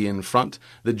will be in front,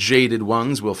 the jaded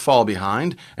ones will fall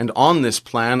behind, and on this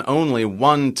plan only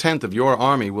 1/10 of your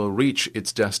army will reach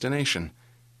its destination.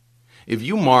 If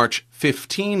you march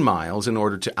 15 miles in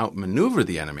order to outmaneuver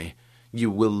the enemy,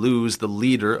 you will lose the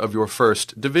leader of your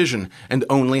first division, and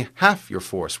only half your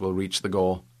force will reach the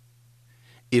goal.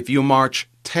 If you march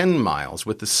 10 miles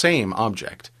with the same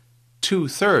object,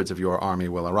 2/3 of your army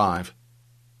will arrive.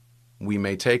 We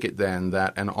may take it then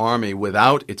that an army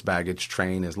without its baggage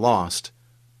train is lost.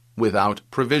 Without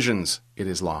provisions, it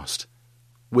is lost.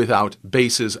 Without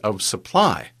bases of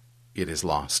supply, it is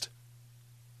lost.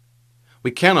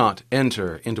 We cannot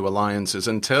enter into alliances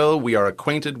until we are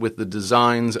acquainted with the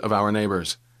designs of our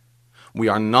neighbors. We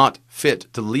are not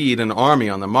fit to lead an army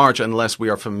on the march unless we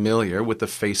are familiar with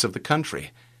the face of the country,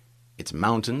 its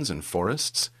mountains and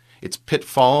forests, its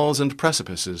pitfalls and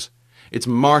precipices, its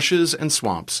marshes and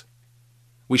swamps.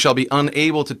 We shall be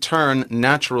unable to turn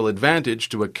natural advantage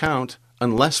to account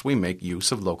unless we make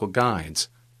use of local guides.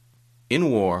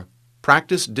 In war,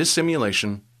 practice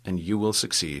dissimulation and you will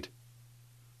succeed.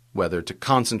 Whether to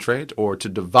concentrate or to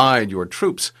divide your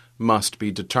troops must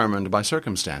be determined by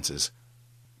circumstances.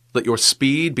 Let your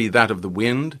speed be that of the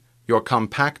wind, your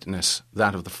compactness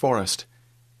that of the forest.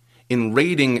 In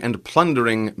raiding and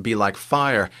plundering be like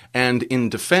fire, and in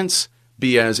defense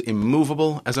be as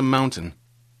immovable as a mountain.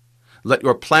 Let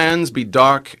your plans be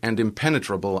dark and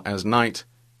impenetrable as night,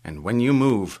 and when you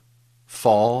move,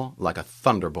 fall like a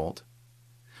thunderbolt.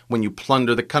 When you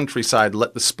plunder the countryside,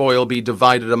 let the spoil be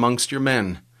divided amongst your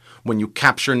men. When you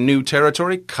capture new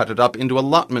territory, cut it up into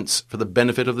allotments for the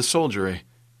benefit of the soldiery.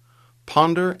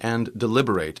 Ponder and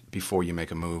deliberate before you make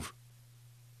a move.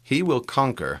 He will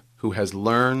conquer who has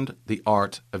learned the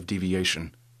art of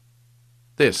deviation.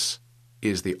 This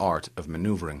is the art of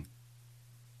maneuvering.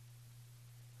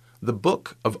 The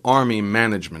Book of Army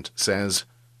Management says,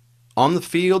 "On the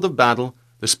field of battle,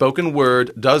 the spoken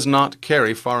word does not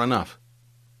carry far enough.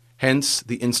 Hence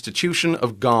the institution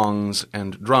of gongs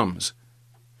and drums.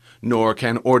 Nor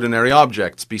can ordinary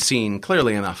objects be seen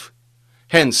clearly enough.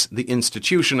 Hence the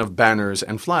institution of banners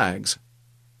and flags.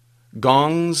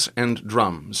 Gongs and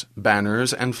drums,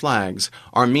 banners and flags,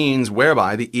 are means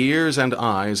whereby the ears and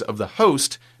eyes of the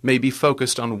host may be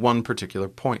focused on one particular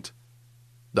point.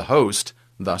 The host,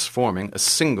 thus forming a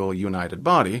single united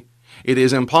body, it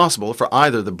is impossible for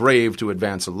either the brave to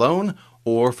advance alone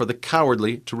or for the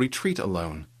cowardly to retreat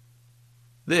alone.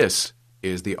 This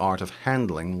is the art of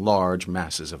handling large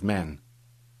masses of men."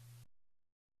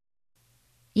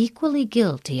 Equally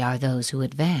guilty are those who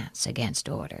advance against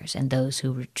orders and those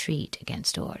who retreat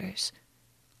against orders.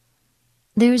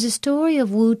 There is a story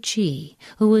of Wu Qi,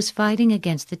 who was fighting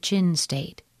against the Qin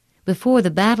state. Before the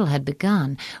battle had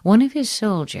begun, one of his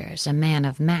soldiers, a man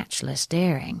of matchless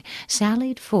daring,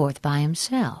 sallied forth by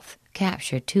himself,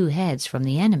 captured 2 heads from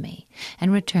the enemy,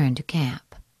 and returned to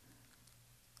camp.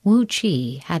 Wu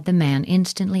Qi had the man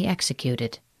instantly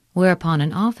executed, whereupon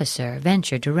an officer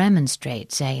ventured to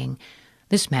remonstrate, saying,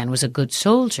 "This man was a good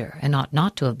soldier, and ought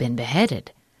not to have been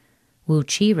beheaded." Wu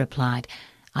Qi replied,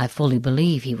 "I fully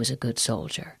believe he was a good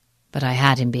soldier, but I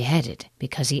had him beheaded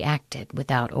because he acted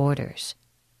without orders."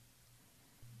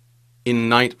 In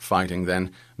night fighting, then,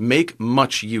 make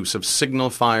much use of signal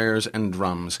fires and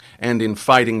drums, and in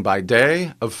fighting by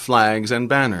day, of flags and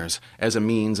banners, as a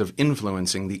means of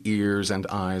influencing the ears and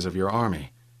eyes of your army.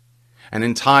 An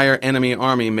entire enemy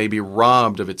army may be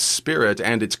robbed of its spirit,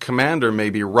 and its commander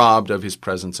may be robbed of his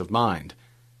presence of mind.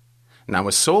 Now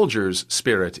a soldier's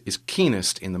spirit is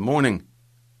keenest in the morning.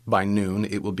 By noon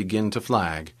it will begin to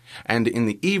flag, and in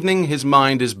the evening his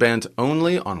mind is bent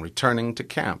only on returning to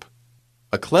camp.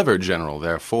 A clever general,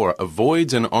 therefore,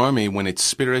 avoids an army when its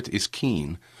spirit is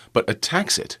keen, but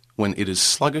attacks it when it is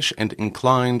sluggish and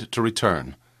inclined to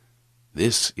return.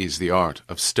 This is the art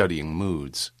of studying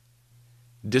moods.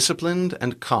 Disciplined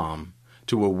and calm,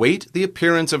 to await the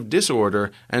appearance of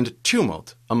disorder and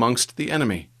tumult amongst the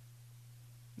enemy.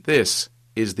 This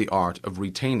is the art of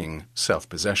retaining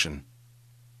self-possession.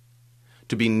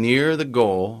 To be near the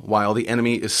goal while the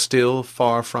enemy is still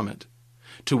far from it.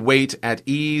 To wait at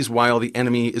ease while the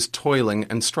enemy is toiling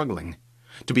and struggling.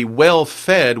 To be well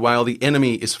fed while the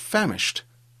enemy is famished.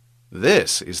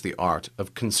 This is the art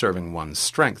of conserving one's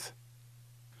strength.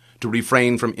 to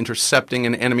refrain from intercepting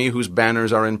an enemy whose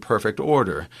banners are in perfect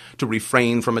order, to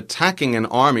refrain from attacking an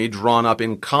army drawn up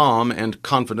in calm and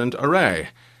confident array.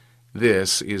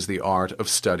 This is the art of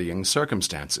studying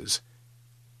circumstances.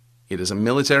 It is a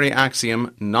military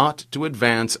axiom not to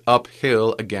advance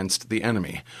uphill against the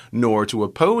enemy, nor to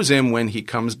oppose him when he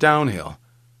comes downhill.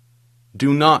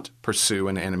 Do not pursue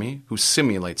an enemy who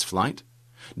simulates flight.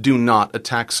 Do not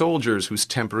attack soldiers whose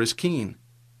temper is keen.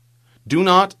 Do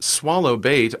not swallow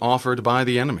bait offered by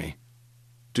the enemy.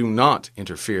 Do not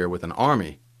interfere with an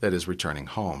army that is returning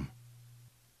home.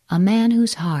 A man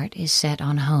whose heart is set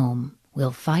on home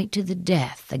will fight to the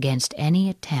death against any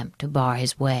attempt to bar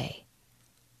his way.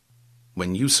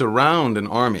 When you surround an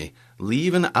army,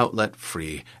 leave an outlet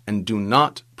free, and do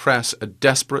not press a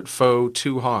desperate foe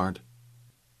too hard.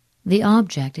 The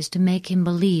object is to make him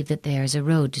believe that there is a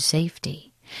road to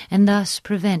safety, and thus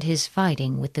prevent his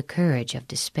fighting with the courage of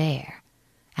despair.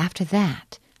 After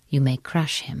that, you may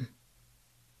crush him.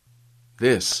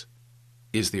 This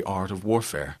is the art of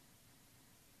warfare.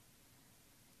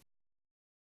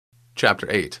 Chapter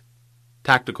 8.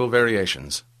 Tactical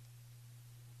Variations.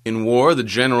 In war, the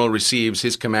general receives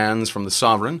his commands from the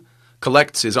sovereign,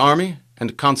 collects his army,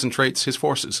 and concentrates his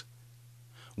forces.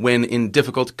 When in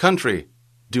difficult country,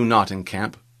 do not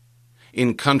encamp.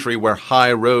 In country where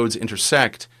high roads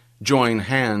intersect, join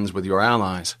hands with your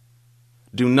allies.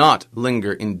 Do not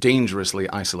linger in dangerously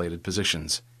isolated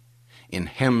positions. In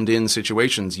hemmed-in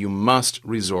situations, you must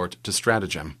resort to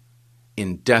stratagem.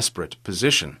 In desperate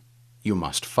position, you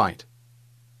must fight.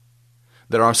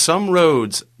 There are some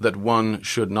roads that one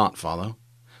should not follow,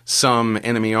 some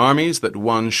enemy armies that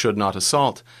one should not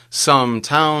assault, some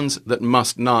towns that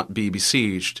must not be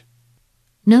besieged.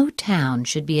 No town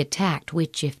should be attacked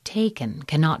which, if taken,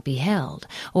 cannot be held,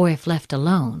 or if left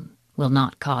alone, will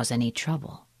not cause any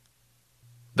trouble.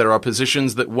 There are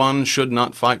positions that one should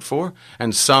not fight for,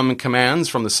 and some commands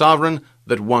from the sovereign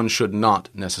that one should not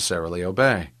necessarily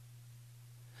obey.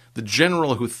 The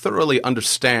general who thoroughly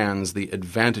understands the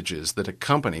advantages that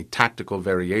accompany tactical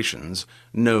variations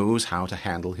knows how to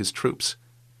handle his troops.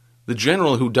 The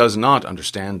general who does not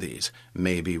understand these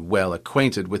may be well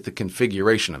acquainted with the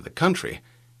configuration of the country,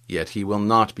 yet he will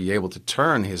not be able to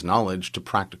turn his knowledge to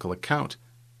practical account.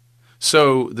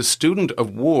 So the student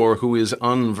of war who is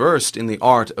unversed in the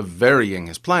art of varying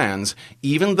his plans,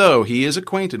 even though he is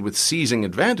acquainted with seizing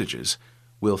advantages,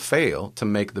 will fail to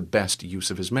make the best use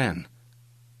of his men.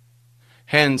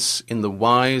 Hence, in the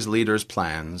wise leader's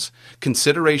plans,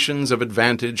 considerations of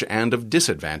advantage and of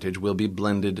disadvantage will be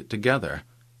blended together.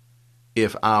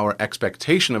 If our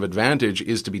expectation of advantage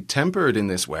is to be tempered in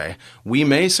this way, we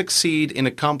may succeed in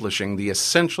accomplishing the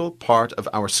essential part of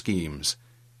our schemes.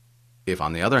 If,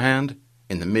 on the other hand,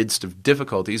 in the midst of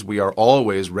difficulties we are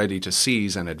always ready to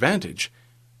seize an advantage,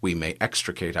 we may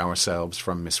extricate ourselves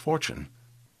from misfortune.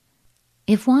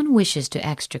 If one wishes to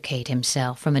extricate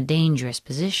himself from a dangerous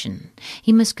position,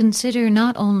 he must consider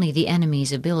not only the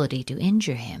enemy's ability to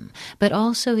injure him, but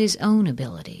also his own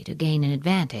ability to gain an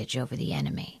advantage over the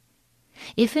enemy.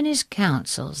 If in his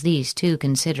counsels these two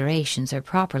considerations are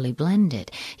properly blended,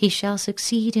 he shall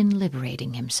succeed in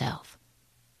liberating himself.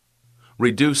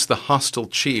 Reduce the hostile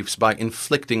chiefs by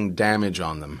inflicting damage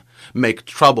on them, make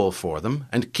trouble for them,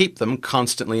 and keep them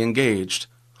constantly engaged.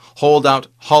 Hold out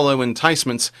hollow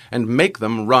enticements, and make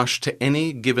them rush to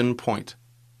any given point.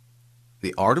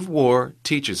 The art of war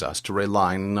teaches us to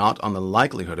rely not on the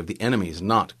likelihood of the enemy's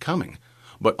not coming,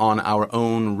 but on our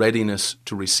own readiness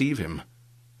to receive him.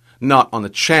 Not on the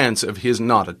chance of his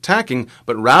not attacking,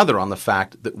 but rather on the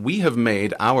fact that we have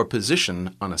made our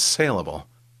position unassailable.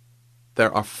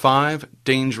 There are 5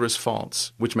 dangerous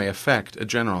faults which may affect a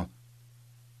general.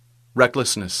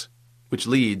 Recklessness, which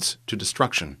leads to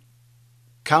destruction.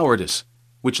 Cowardice,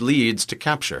 which leads to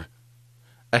capture.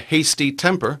 A hasty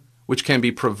temper, which can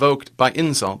be provoked by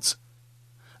insults.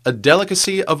 A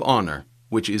delicacy of honor,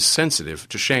 which is sensitive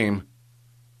to shame.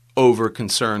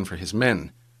 Over-concern for his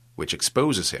men, which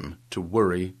exposes him to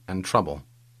worry and trouble.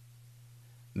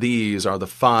 These are the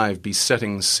 5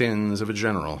 besetting sins of a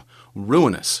general,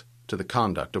 ruinous to the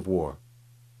conduct of war.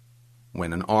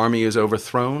 When an army is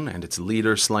overthrown and its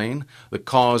leader slain, the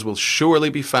cause will surely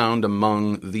be found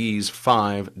among these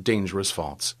 5 dangerous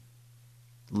faults.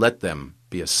 Let them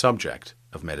be a subject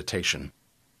of meditation.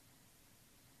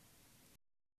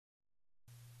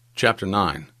 Chapter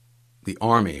 9. The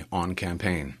Army on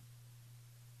Campaign.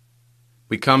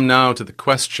 We come now to the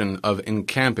question of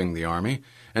encamping the army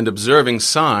and observing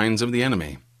signs of the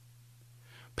enemy.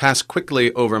 Pass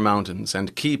quickly over mountains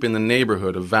and keep in the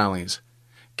neighborhood of valleys.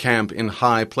 Camp in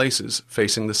high places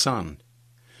facing the sun.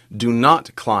 Do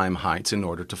not climb heights in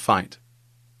order to fight.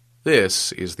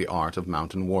 This is the art of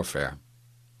mountain warfare.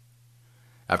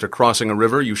 After crossing a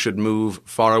river, you should move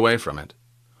far away from it.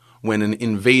 When an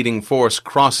invading force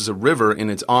crosses a river in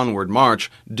its onward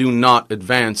march, do not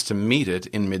advance to meet it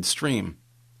in midstream.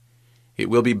 It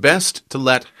will be best to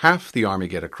let half the army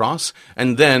get across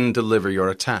and then deliver your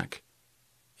attack.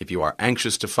 If you are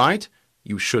anxious to fight,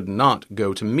 you should not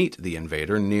go to meet the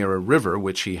invader near a river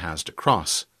which he has to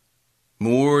cross.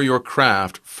 Moor your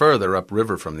craft further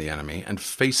upriver from the enemy and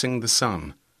facing the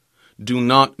sun. Do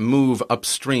not move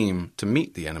upstream to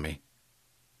meet the enemy.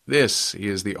 This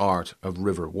is the art of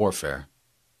river warfare.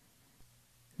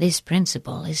 This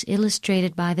principle is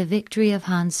illustrated by the victory of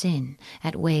Han Xin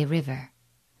at Wei River.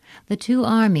 The two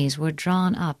armies were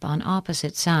drawn up on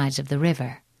opposite sides of the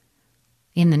river.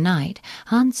 In the night,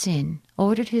 Han Xin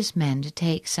ordered his men to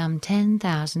take some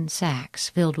 10,000 sacks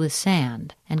filled with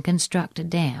sand and construct a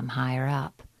dam higher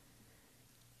up.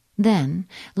 Then,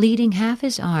 leading half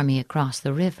his army across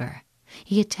the river,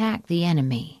 he attacked the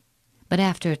enemy, but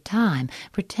after a time,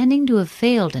 pretending to have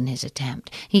failed in his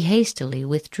attempt, he hastily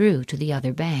withdrew to the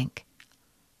other bank.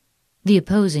 The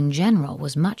opposing general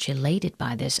was much elated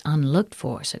by this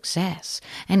unlooked-for success,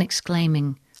 and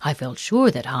exclaiming, "I felt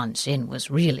sure that Han Xin was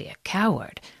really a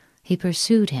coward," he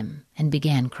pursued him and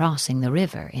began crossing the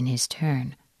river in his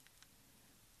turn.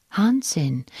 Han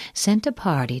Xin sent a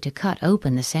party to cut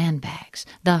open the sandbags,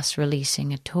 thus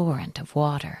releasing a torrent of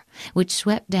water, which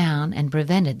swept down and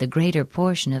prevented the greater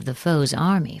portion of the foe's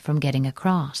army from getting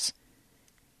across.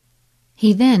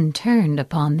 He then turned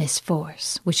upon this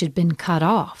force, which had been cut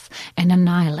off, and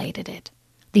annihilated it,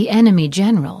 the enemy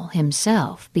general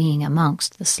himself being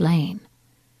amongst the slain.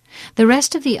 The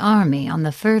rest of the army on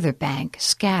the further bank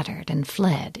scattered and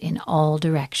fled in all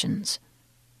directions.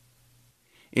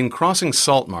 In crossing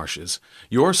salt marshes,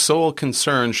 your sole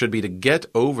concern should be to get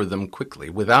over them quickly,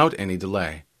 without any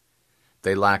delay.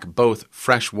 They lack both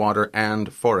fresh water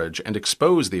and forage, and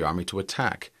expose the army to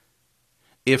attack.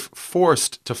 If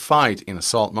forced to fight in a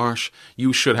salt marsh,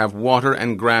 you should have water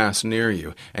and grass near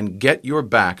you, and get your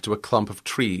back to a clump of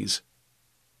trees.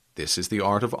 This is the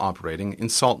art of operating in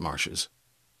salt marshes.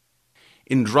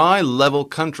 In dry, level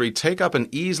country, take up an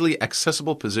easily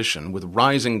accessible position with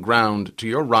rising ground to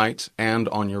your right and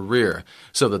on your rear,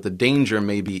 so that the danger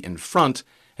may be in front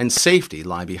and safety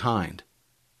lie behind.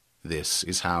 This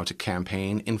is how to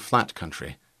campaign in flat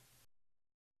country.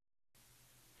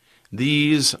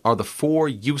 These are the 4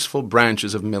 useful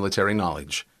branches of military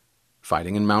knowledge: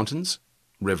 fighting in mountains,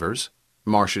 rivers,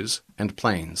 marshes, and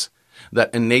plains,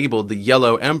 that enabled the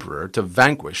Yellow Emperor to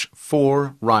vanquish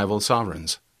 4 rival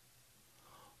sovereigns.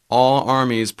 All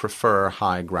armies prefer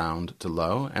high ground to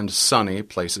low and sunny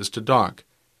places to dark.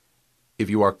 If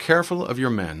you are careful of your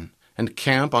men and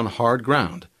camp on hard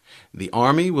ground, the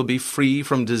army will be free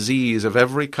from disease of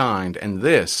every kind, and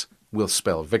this will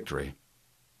spell victory.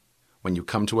 When you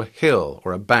come to a hill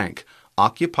or a bank,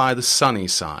 occupy the sunny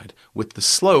side, with the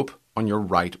slope on your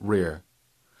right rear.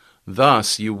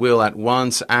 Thus you will at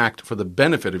once act for the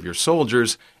benefit of your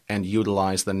soldiers and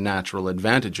utilize the natural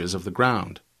advantages of the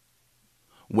ground.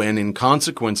 When, in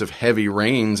consequence of heavy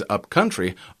rains up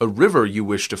country, a river you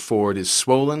wish to ford is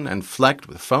swollen and flecked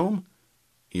with foam,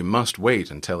 you must wait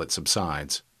until it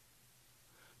subsides.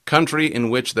 Country in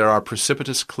which there are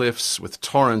precipitous cliffs with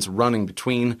torrents running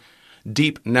between,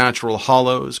 deep natural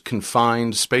hollows,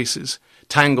 confined spaces,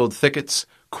 tangled thickets,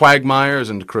 quagmires,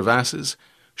 and crevasses,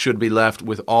 should be left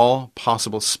with all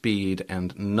possible speed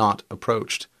and not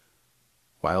approached.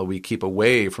 While we keep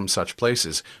away from such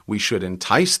places, we should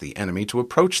entice the enemy to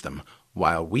approach them.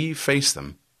 While we face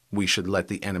them, we should let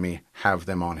the enemy have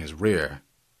them on his rear.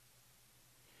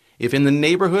 If in the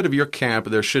neighborhood of your camp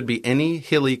there should be any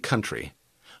hilly country,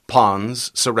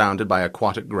 ponds surrounded by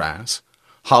aquatic grass,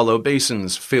 hollow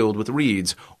basins filled with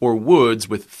reeds, or woods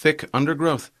with thick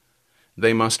undergrowth,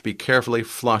 they must be carefully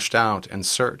flushed out and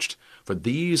searched, for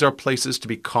these are places to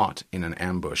be caught in an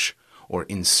ambush, or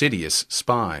insidious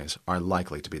spies are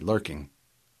likely to be lurking.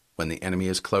 When the enemy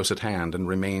is close at hand and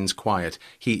remains quiet,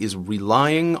 he is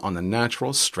relying on the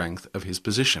natural strength of his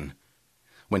position.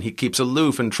 When he keeps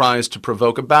aloof and tries to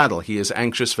provoke a battle, he is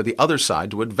anxious for the other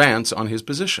side to advance on his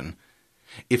position.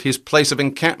 If his place of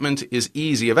encampment is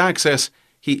easy of access,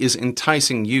 he is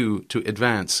enticing you to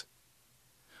advance.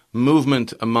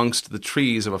 Movement amongst the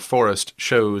trees of a forest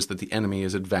shows that the enemy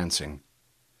is advancing.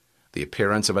 The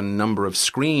appearance of a number of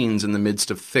screens in the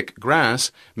midst of thick grass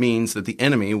means that the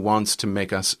enemy wants to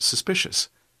make us suspicious.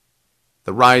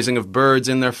 The rising of birds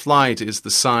in their flight is the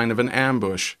sign of an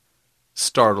ambush.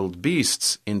 Startled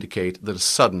beasts indicate that a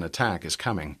sudden attack is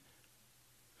coming.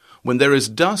 When there is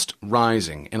dust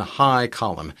rising in a high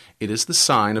column, it is the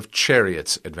sign of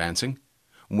chariots advancing.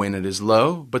 When it is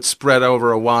low, but spread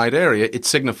over a wide area, it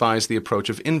signifies the approach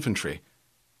of infantry.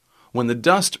 When the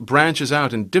dust branches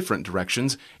out in different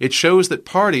directions, it shows that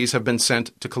parties have been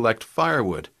sent to collect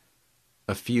firewood.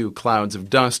 A few clouds of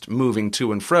dust moving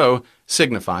to and fro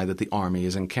signify that the army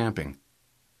is encamping.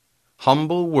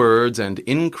 Humble words and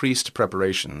increased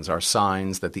preparations are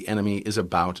signs that the enemy is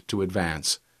about to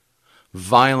advance.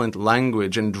 Violent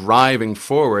language and driving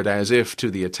forward as if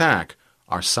to the attack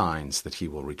are signs that he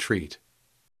will retreat.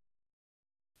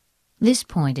 This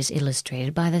point is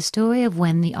illustrated by the story of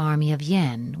when the army of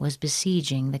Yen was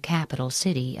besieging the capital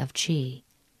city of Qi.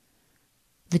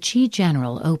 The Qi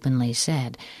general openly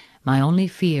said, "My only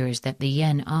fear is that the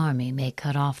Yen army may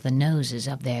cut off the noses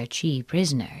of their Qi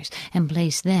prisoners and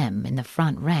place them in the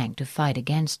front rank to fight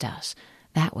against us.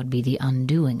 That would be the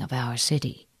undoing of our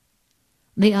city."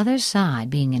 The other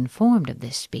side, being informed of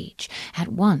this speech, at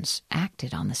once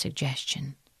acted on the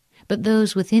suggestion. But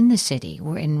those within the city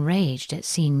were enraged at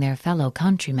seeing their fellow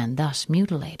countrymen thus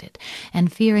mutilated,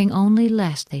 and fearing only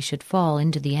lest they should fall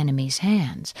into the enemy's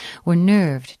hands, were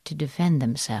nerved to defend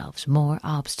themselves more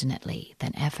obstinately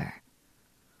than ever.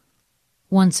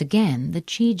 Once again the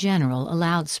Qi general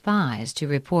allowed spies to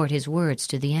report his words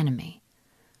to the enemy.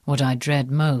 "What I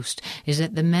dread most is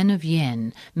that the men of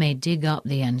Yen may dig up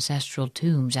the ancestral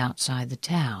tombs outside the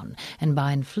town, and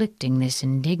by inflicting this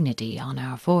indignity on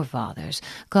our forefathers,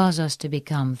 cause us to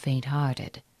become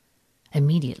faint-hearted."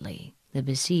 Immediately the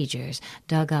besiegers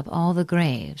dug up all the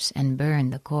graves and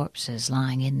burned the corpses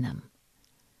lying in them.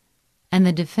 And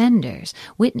the defenders,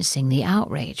 witnessing the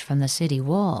outrage from the city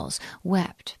walls,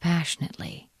 wept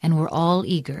passionately, and were all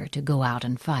eager to go out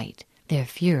and fight, their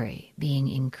fury being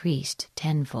increased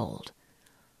tenfold.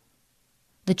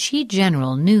 The Qi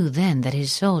general knew then that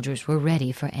his soldiers were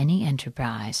ready for any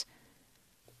enterprise.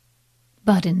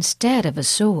 But instead of a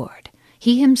sword,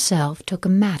 he himself took a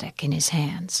mattock in his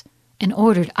hands, and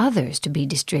ordered others to be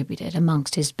distributed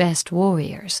amongst his best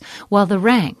warriors, while the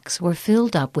ranks were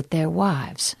filled up with their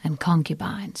wives and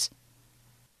concubines.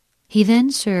 He then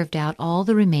served out all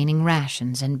the remaining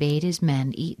rations and bade his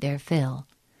men eat their fill.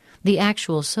 The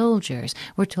actual soldiers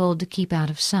were told to keep out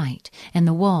of sight, and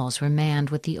the walls were manned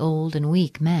with the old and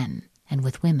weak men and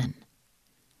with women.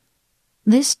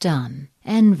 This done,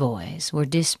 envoys were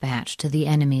dispatched to the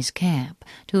enemy's camp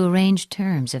to arrange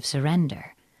terms of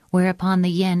surrender, whereupon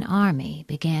the Yen army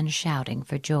began shouting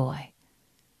for joy.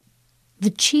 The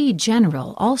Qi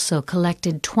general also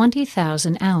collected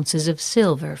 20,000 ounces of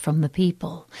silver from the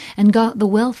people, and got the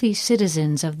wealthy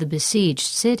citizens of the besieged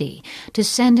city to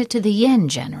send it to the Yen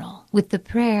general with the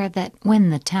prayer that when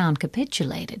the town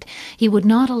capitulated, he would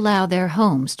not allow their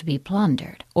homes to be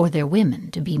plundered or their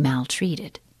women to be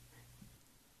maltreated.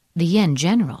 The Yen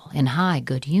general, in high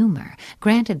good humor,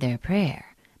 granted their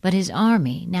prayer, but his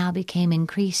army now became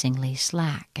increasingly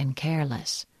slack and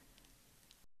careless.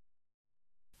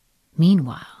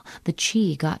 Meanwhile, the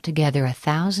Qi got together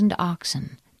 1,000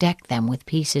 oxen, decked them with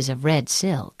pieces of red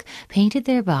silk, painted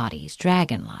their bodies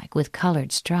dragon-like with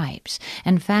colored stripes,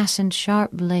 and fastened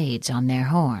sharp blades on their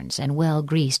horns and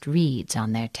well-greased reeds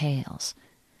on their tails.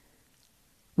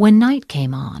 When night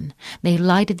came on, they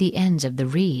lighted the ends of the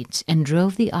reeds and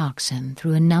drove the oxen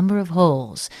through a number of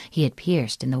holes he had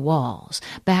pierced in the walls,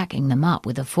 backing them up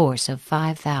with a force of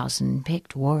 5,000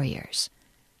 picked warriors.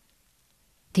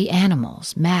 The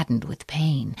animals, maddened with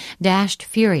pain, dashed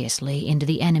furiously into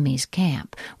the enemy's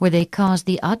camp, where they caused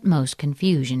the utmost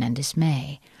confusion and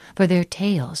dismay, for their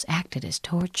tails acted as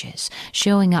torches,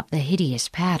 showing up the hideous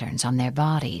patterns on their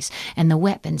bodies, and the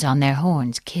weapons on their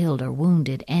horns killed or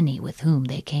wounded any with whom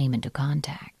they came into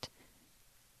contact.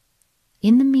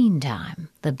 In the meantime,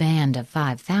 the band of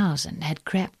 5,000 had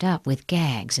crept up with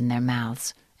gags in their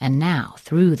mouths, and now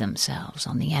threw themselves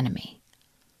on the enemy.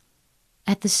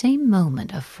 At the same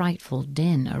moment a frightful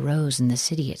din arose in the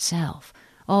city itself,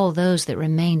 all those that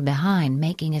remained behind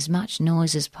making as much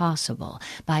noise as possible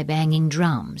by banging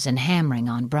drums and hammering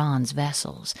on bronze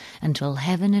vessels, until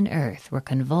heaven and earth were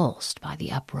convulsed by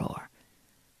the uproar.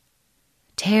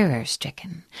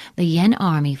 Terror-stricken, the Yen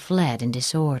army fled in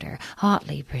disorder,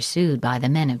 hotly pursued by the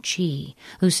men of Qi,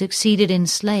 who succeeded in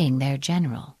slaying their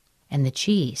general, and the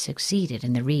Qi succeeded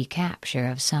in the recapture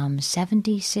of some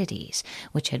 70 cities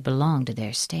which had belonged to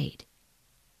their state.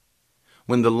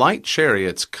 When the light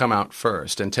chariots come out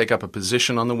first and take up a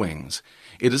position on the wings,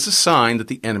 it is a sign that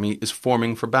the enemy is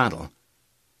forming for battle.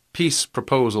 Peace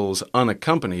proposals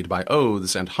unaccompanied by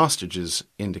oaths and hostages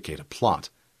indicate a plot.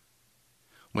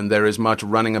 When there is much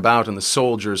running about and the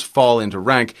soldiers fall into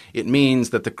rank, it means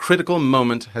that the critical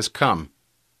moment has come.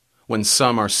 When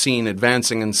some are seen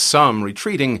advancing and some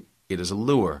retreating, it is a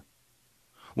lure.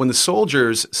 When the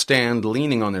soldiers stand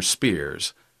leaning on their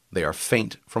spears, they are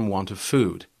faint from want of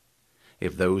food.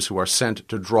 If those who are sent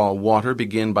to draw water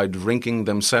begin by drinking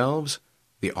themselves,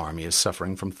 the army is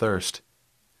suffering from thirst.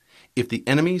 If the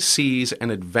enemy sees an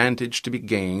advantage to be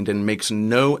gained and makes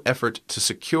no effort to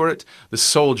secure it, the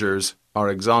soldiers are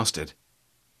exhausted.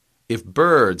 If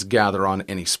birds gather on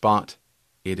any spot,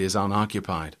 it is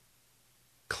unoccupied.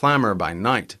 Clamor by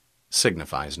night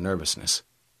signifies nervousness.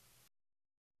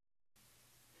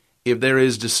 If there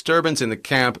is disturbance in the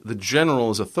camp, the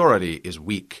general's authority is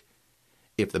weak.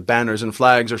 If the banners and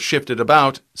flags are shifted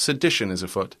about, sedition is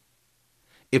afoot.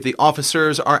 If the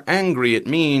officers are angry, it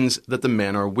means that the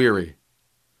men are weary.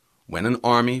 When an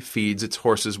army feeds its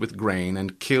horses with grain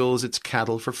and kills its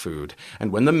cattle for food,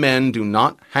 and when the men do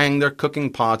not hang their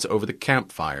cooking pots over the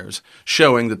campfires,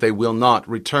 showing that they will not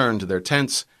return to their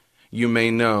tents, you may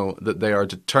know that they are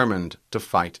determined to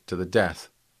fight to the death.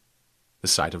 The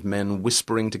sight of men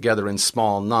whispering together in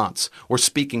small knots or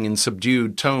speaking in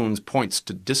subdued tones points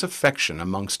to disaffection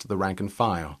amongst the rank and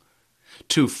file.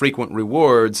 Too frequent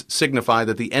rewards signify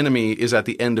that the enemy is at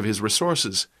the end of his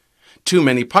resources. Too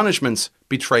many punishments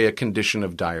betray a condition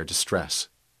of dire distress.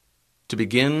 To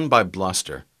begin by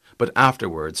bluster, but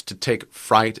afterwards to take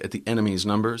fright at the enemy's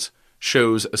numbers,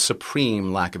 shows a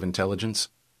supreme lack of intelligence.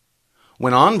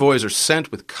 When envoys are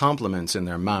sent with compliments in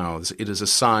their mouths, it is a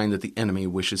sign that the enemy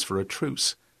wishes for a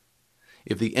truce.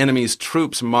 If the enemy's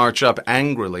troops march up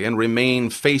angrily and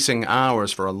remain facing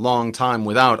ours for a long time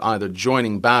without either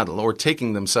joining battle or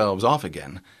taking themselves off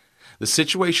again, the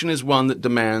situation is one that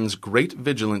demands great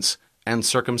vigilance and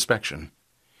circumspection.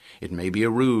 It may be a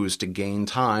ruse to gain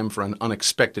time for an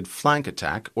unexpected flank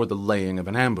attack or the laying of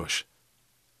an ambush.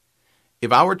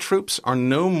 If our troops are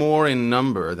no more in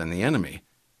number than the enemy,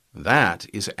 that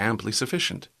is amply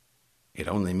sufficient. It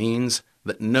only means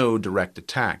that no direct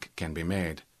attack can be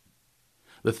made.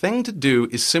 The thing to do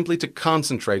is simply to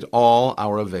concentrate all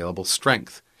our available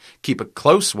strength, keep a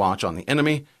close watch on the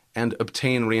enemy, and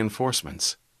obtain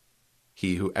reinforcements.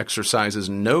 He who exercises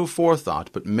no forethought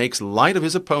but makes light of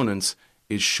his opponents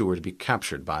is sure to be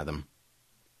captured by them.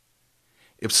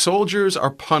 If soldiers are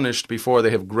punished before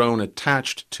they have grown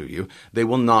attached to you, they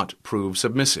will not prove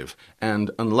submissive,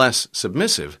 and unless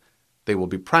submissive, they will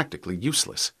be practically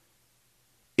useless.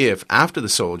 If, after the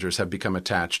soldiers have become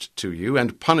attached to you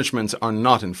and punishments are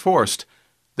not enforced,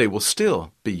 they will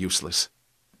still be useless.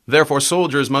 Therefore,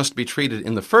 soldiers must be treated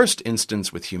in the first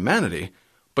instance with humanity,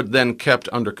 but then kept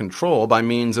under control by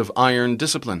means of iron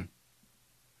discipline.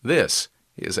 This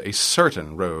is a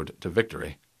certain road to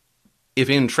victory. If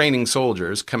in training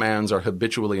soldiers commands are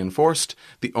habitually enforced,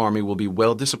 the army will be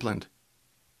well disciplined.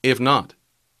 If not,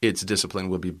 its discipline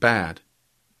will be bad.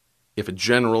 If a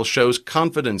general shows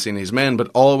confidence in his men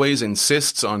but always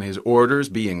insists on his orders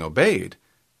being obeyed,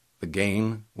 the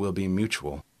gain will be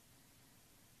mutual.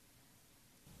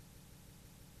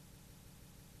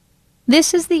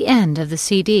 This is the end of the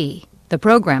CD. The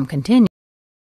program continues.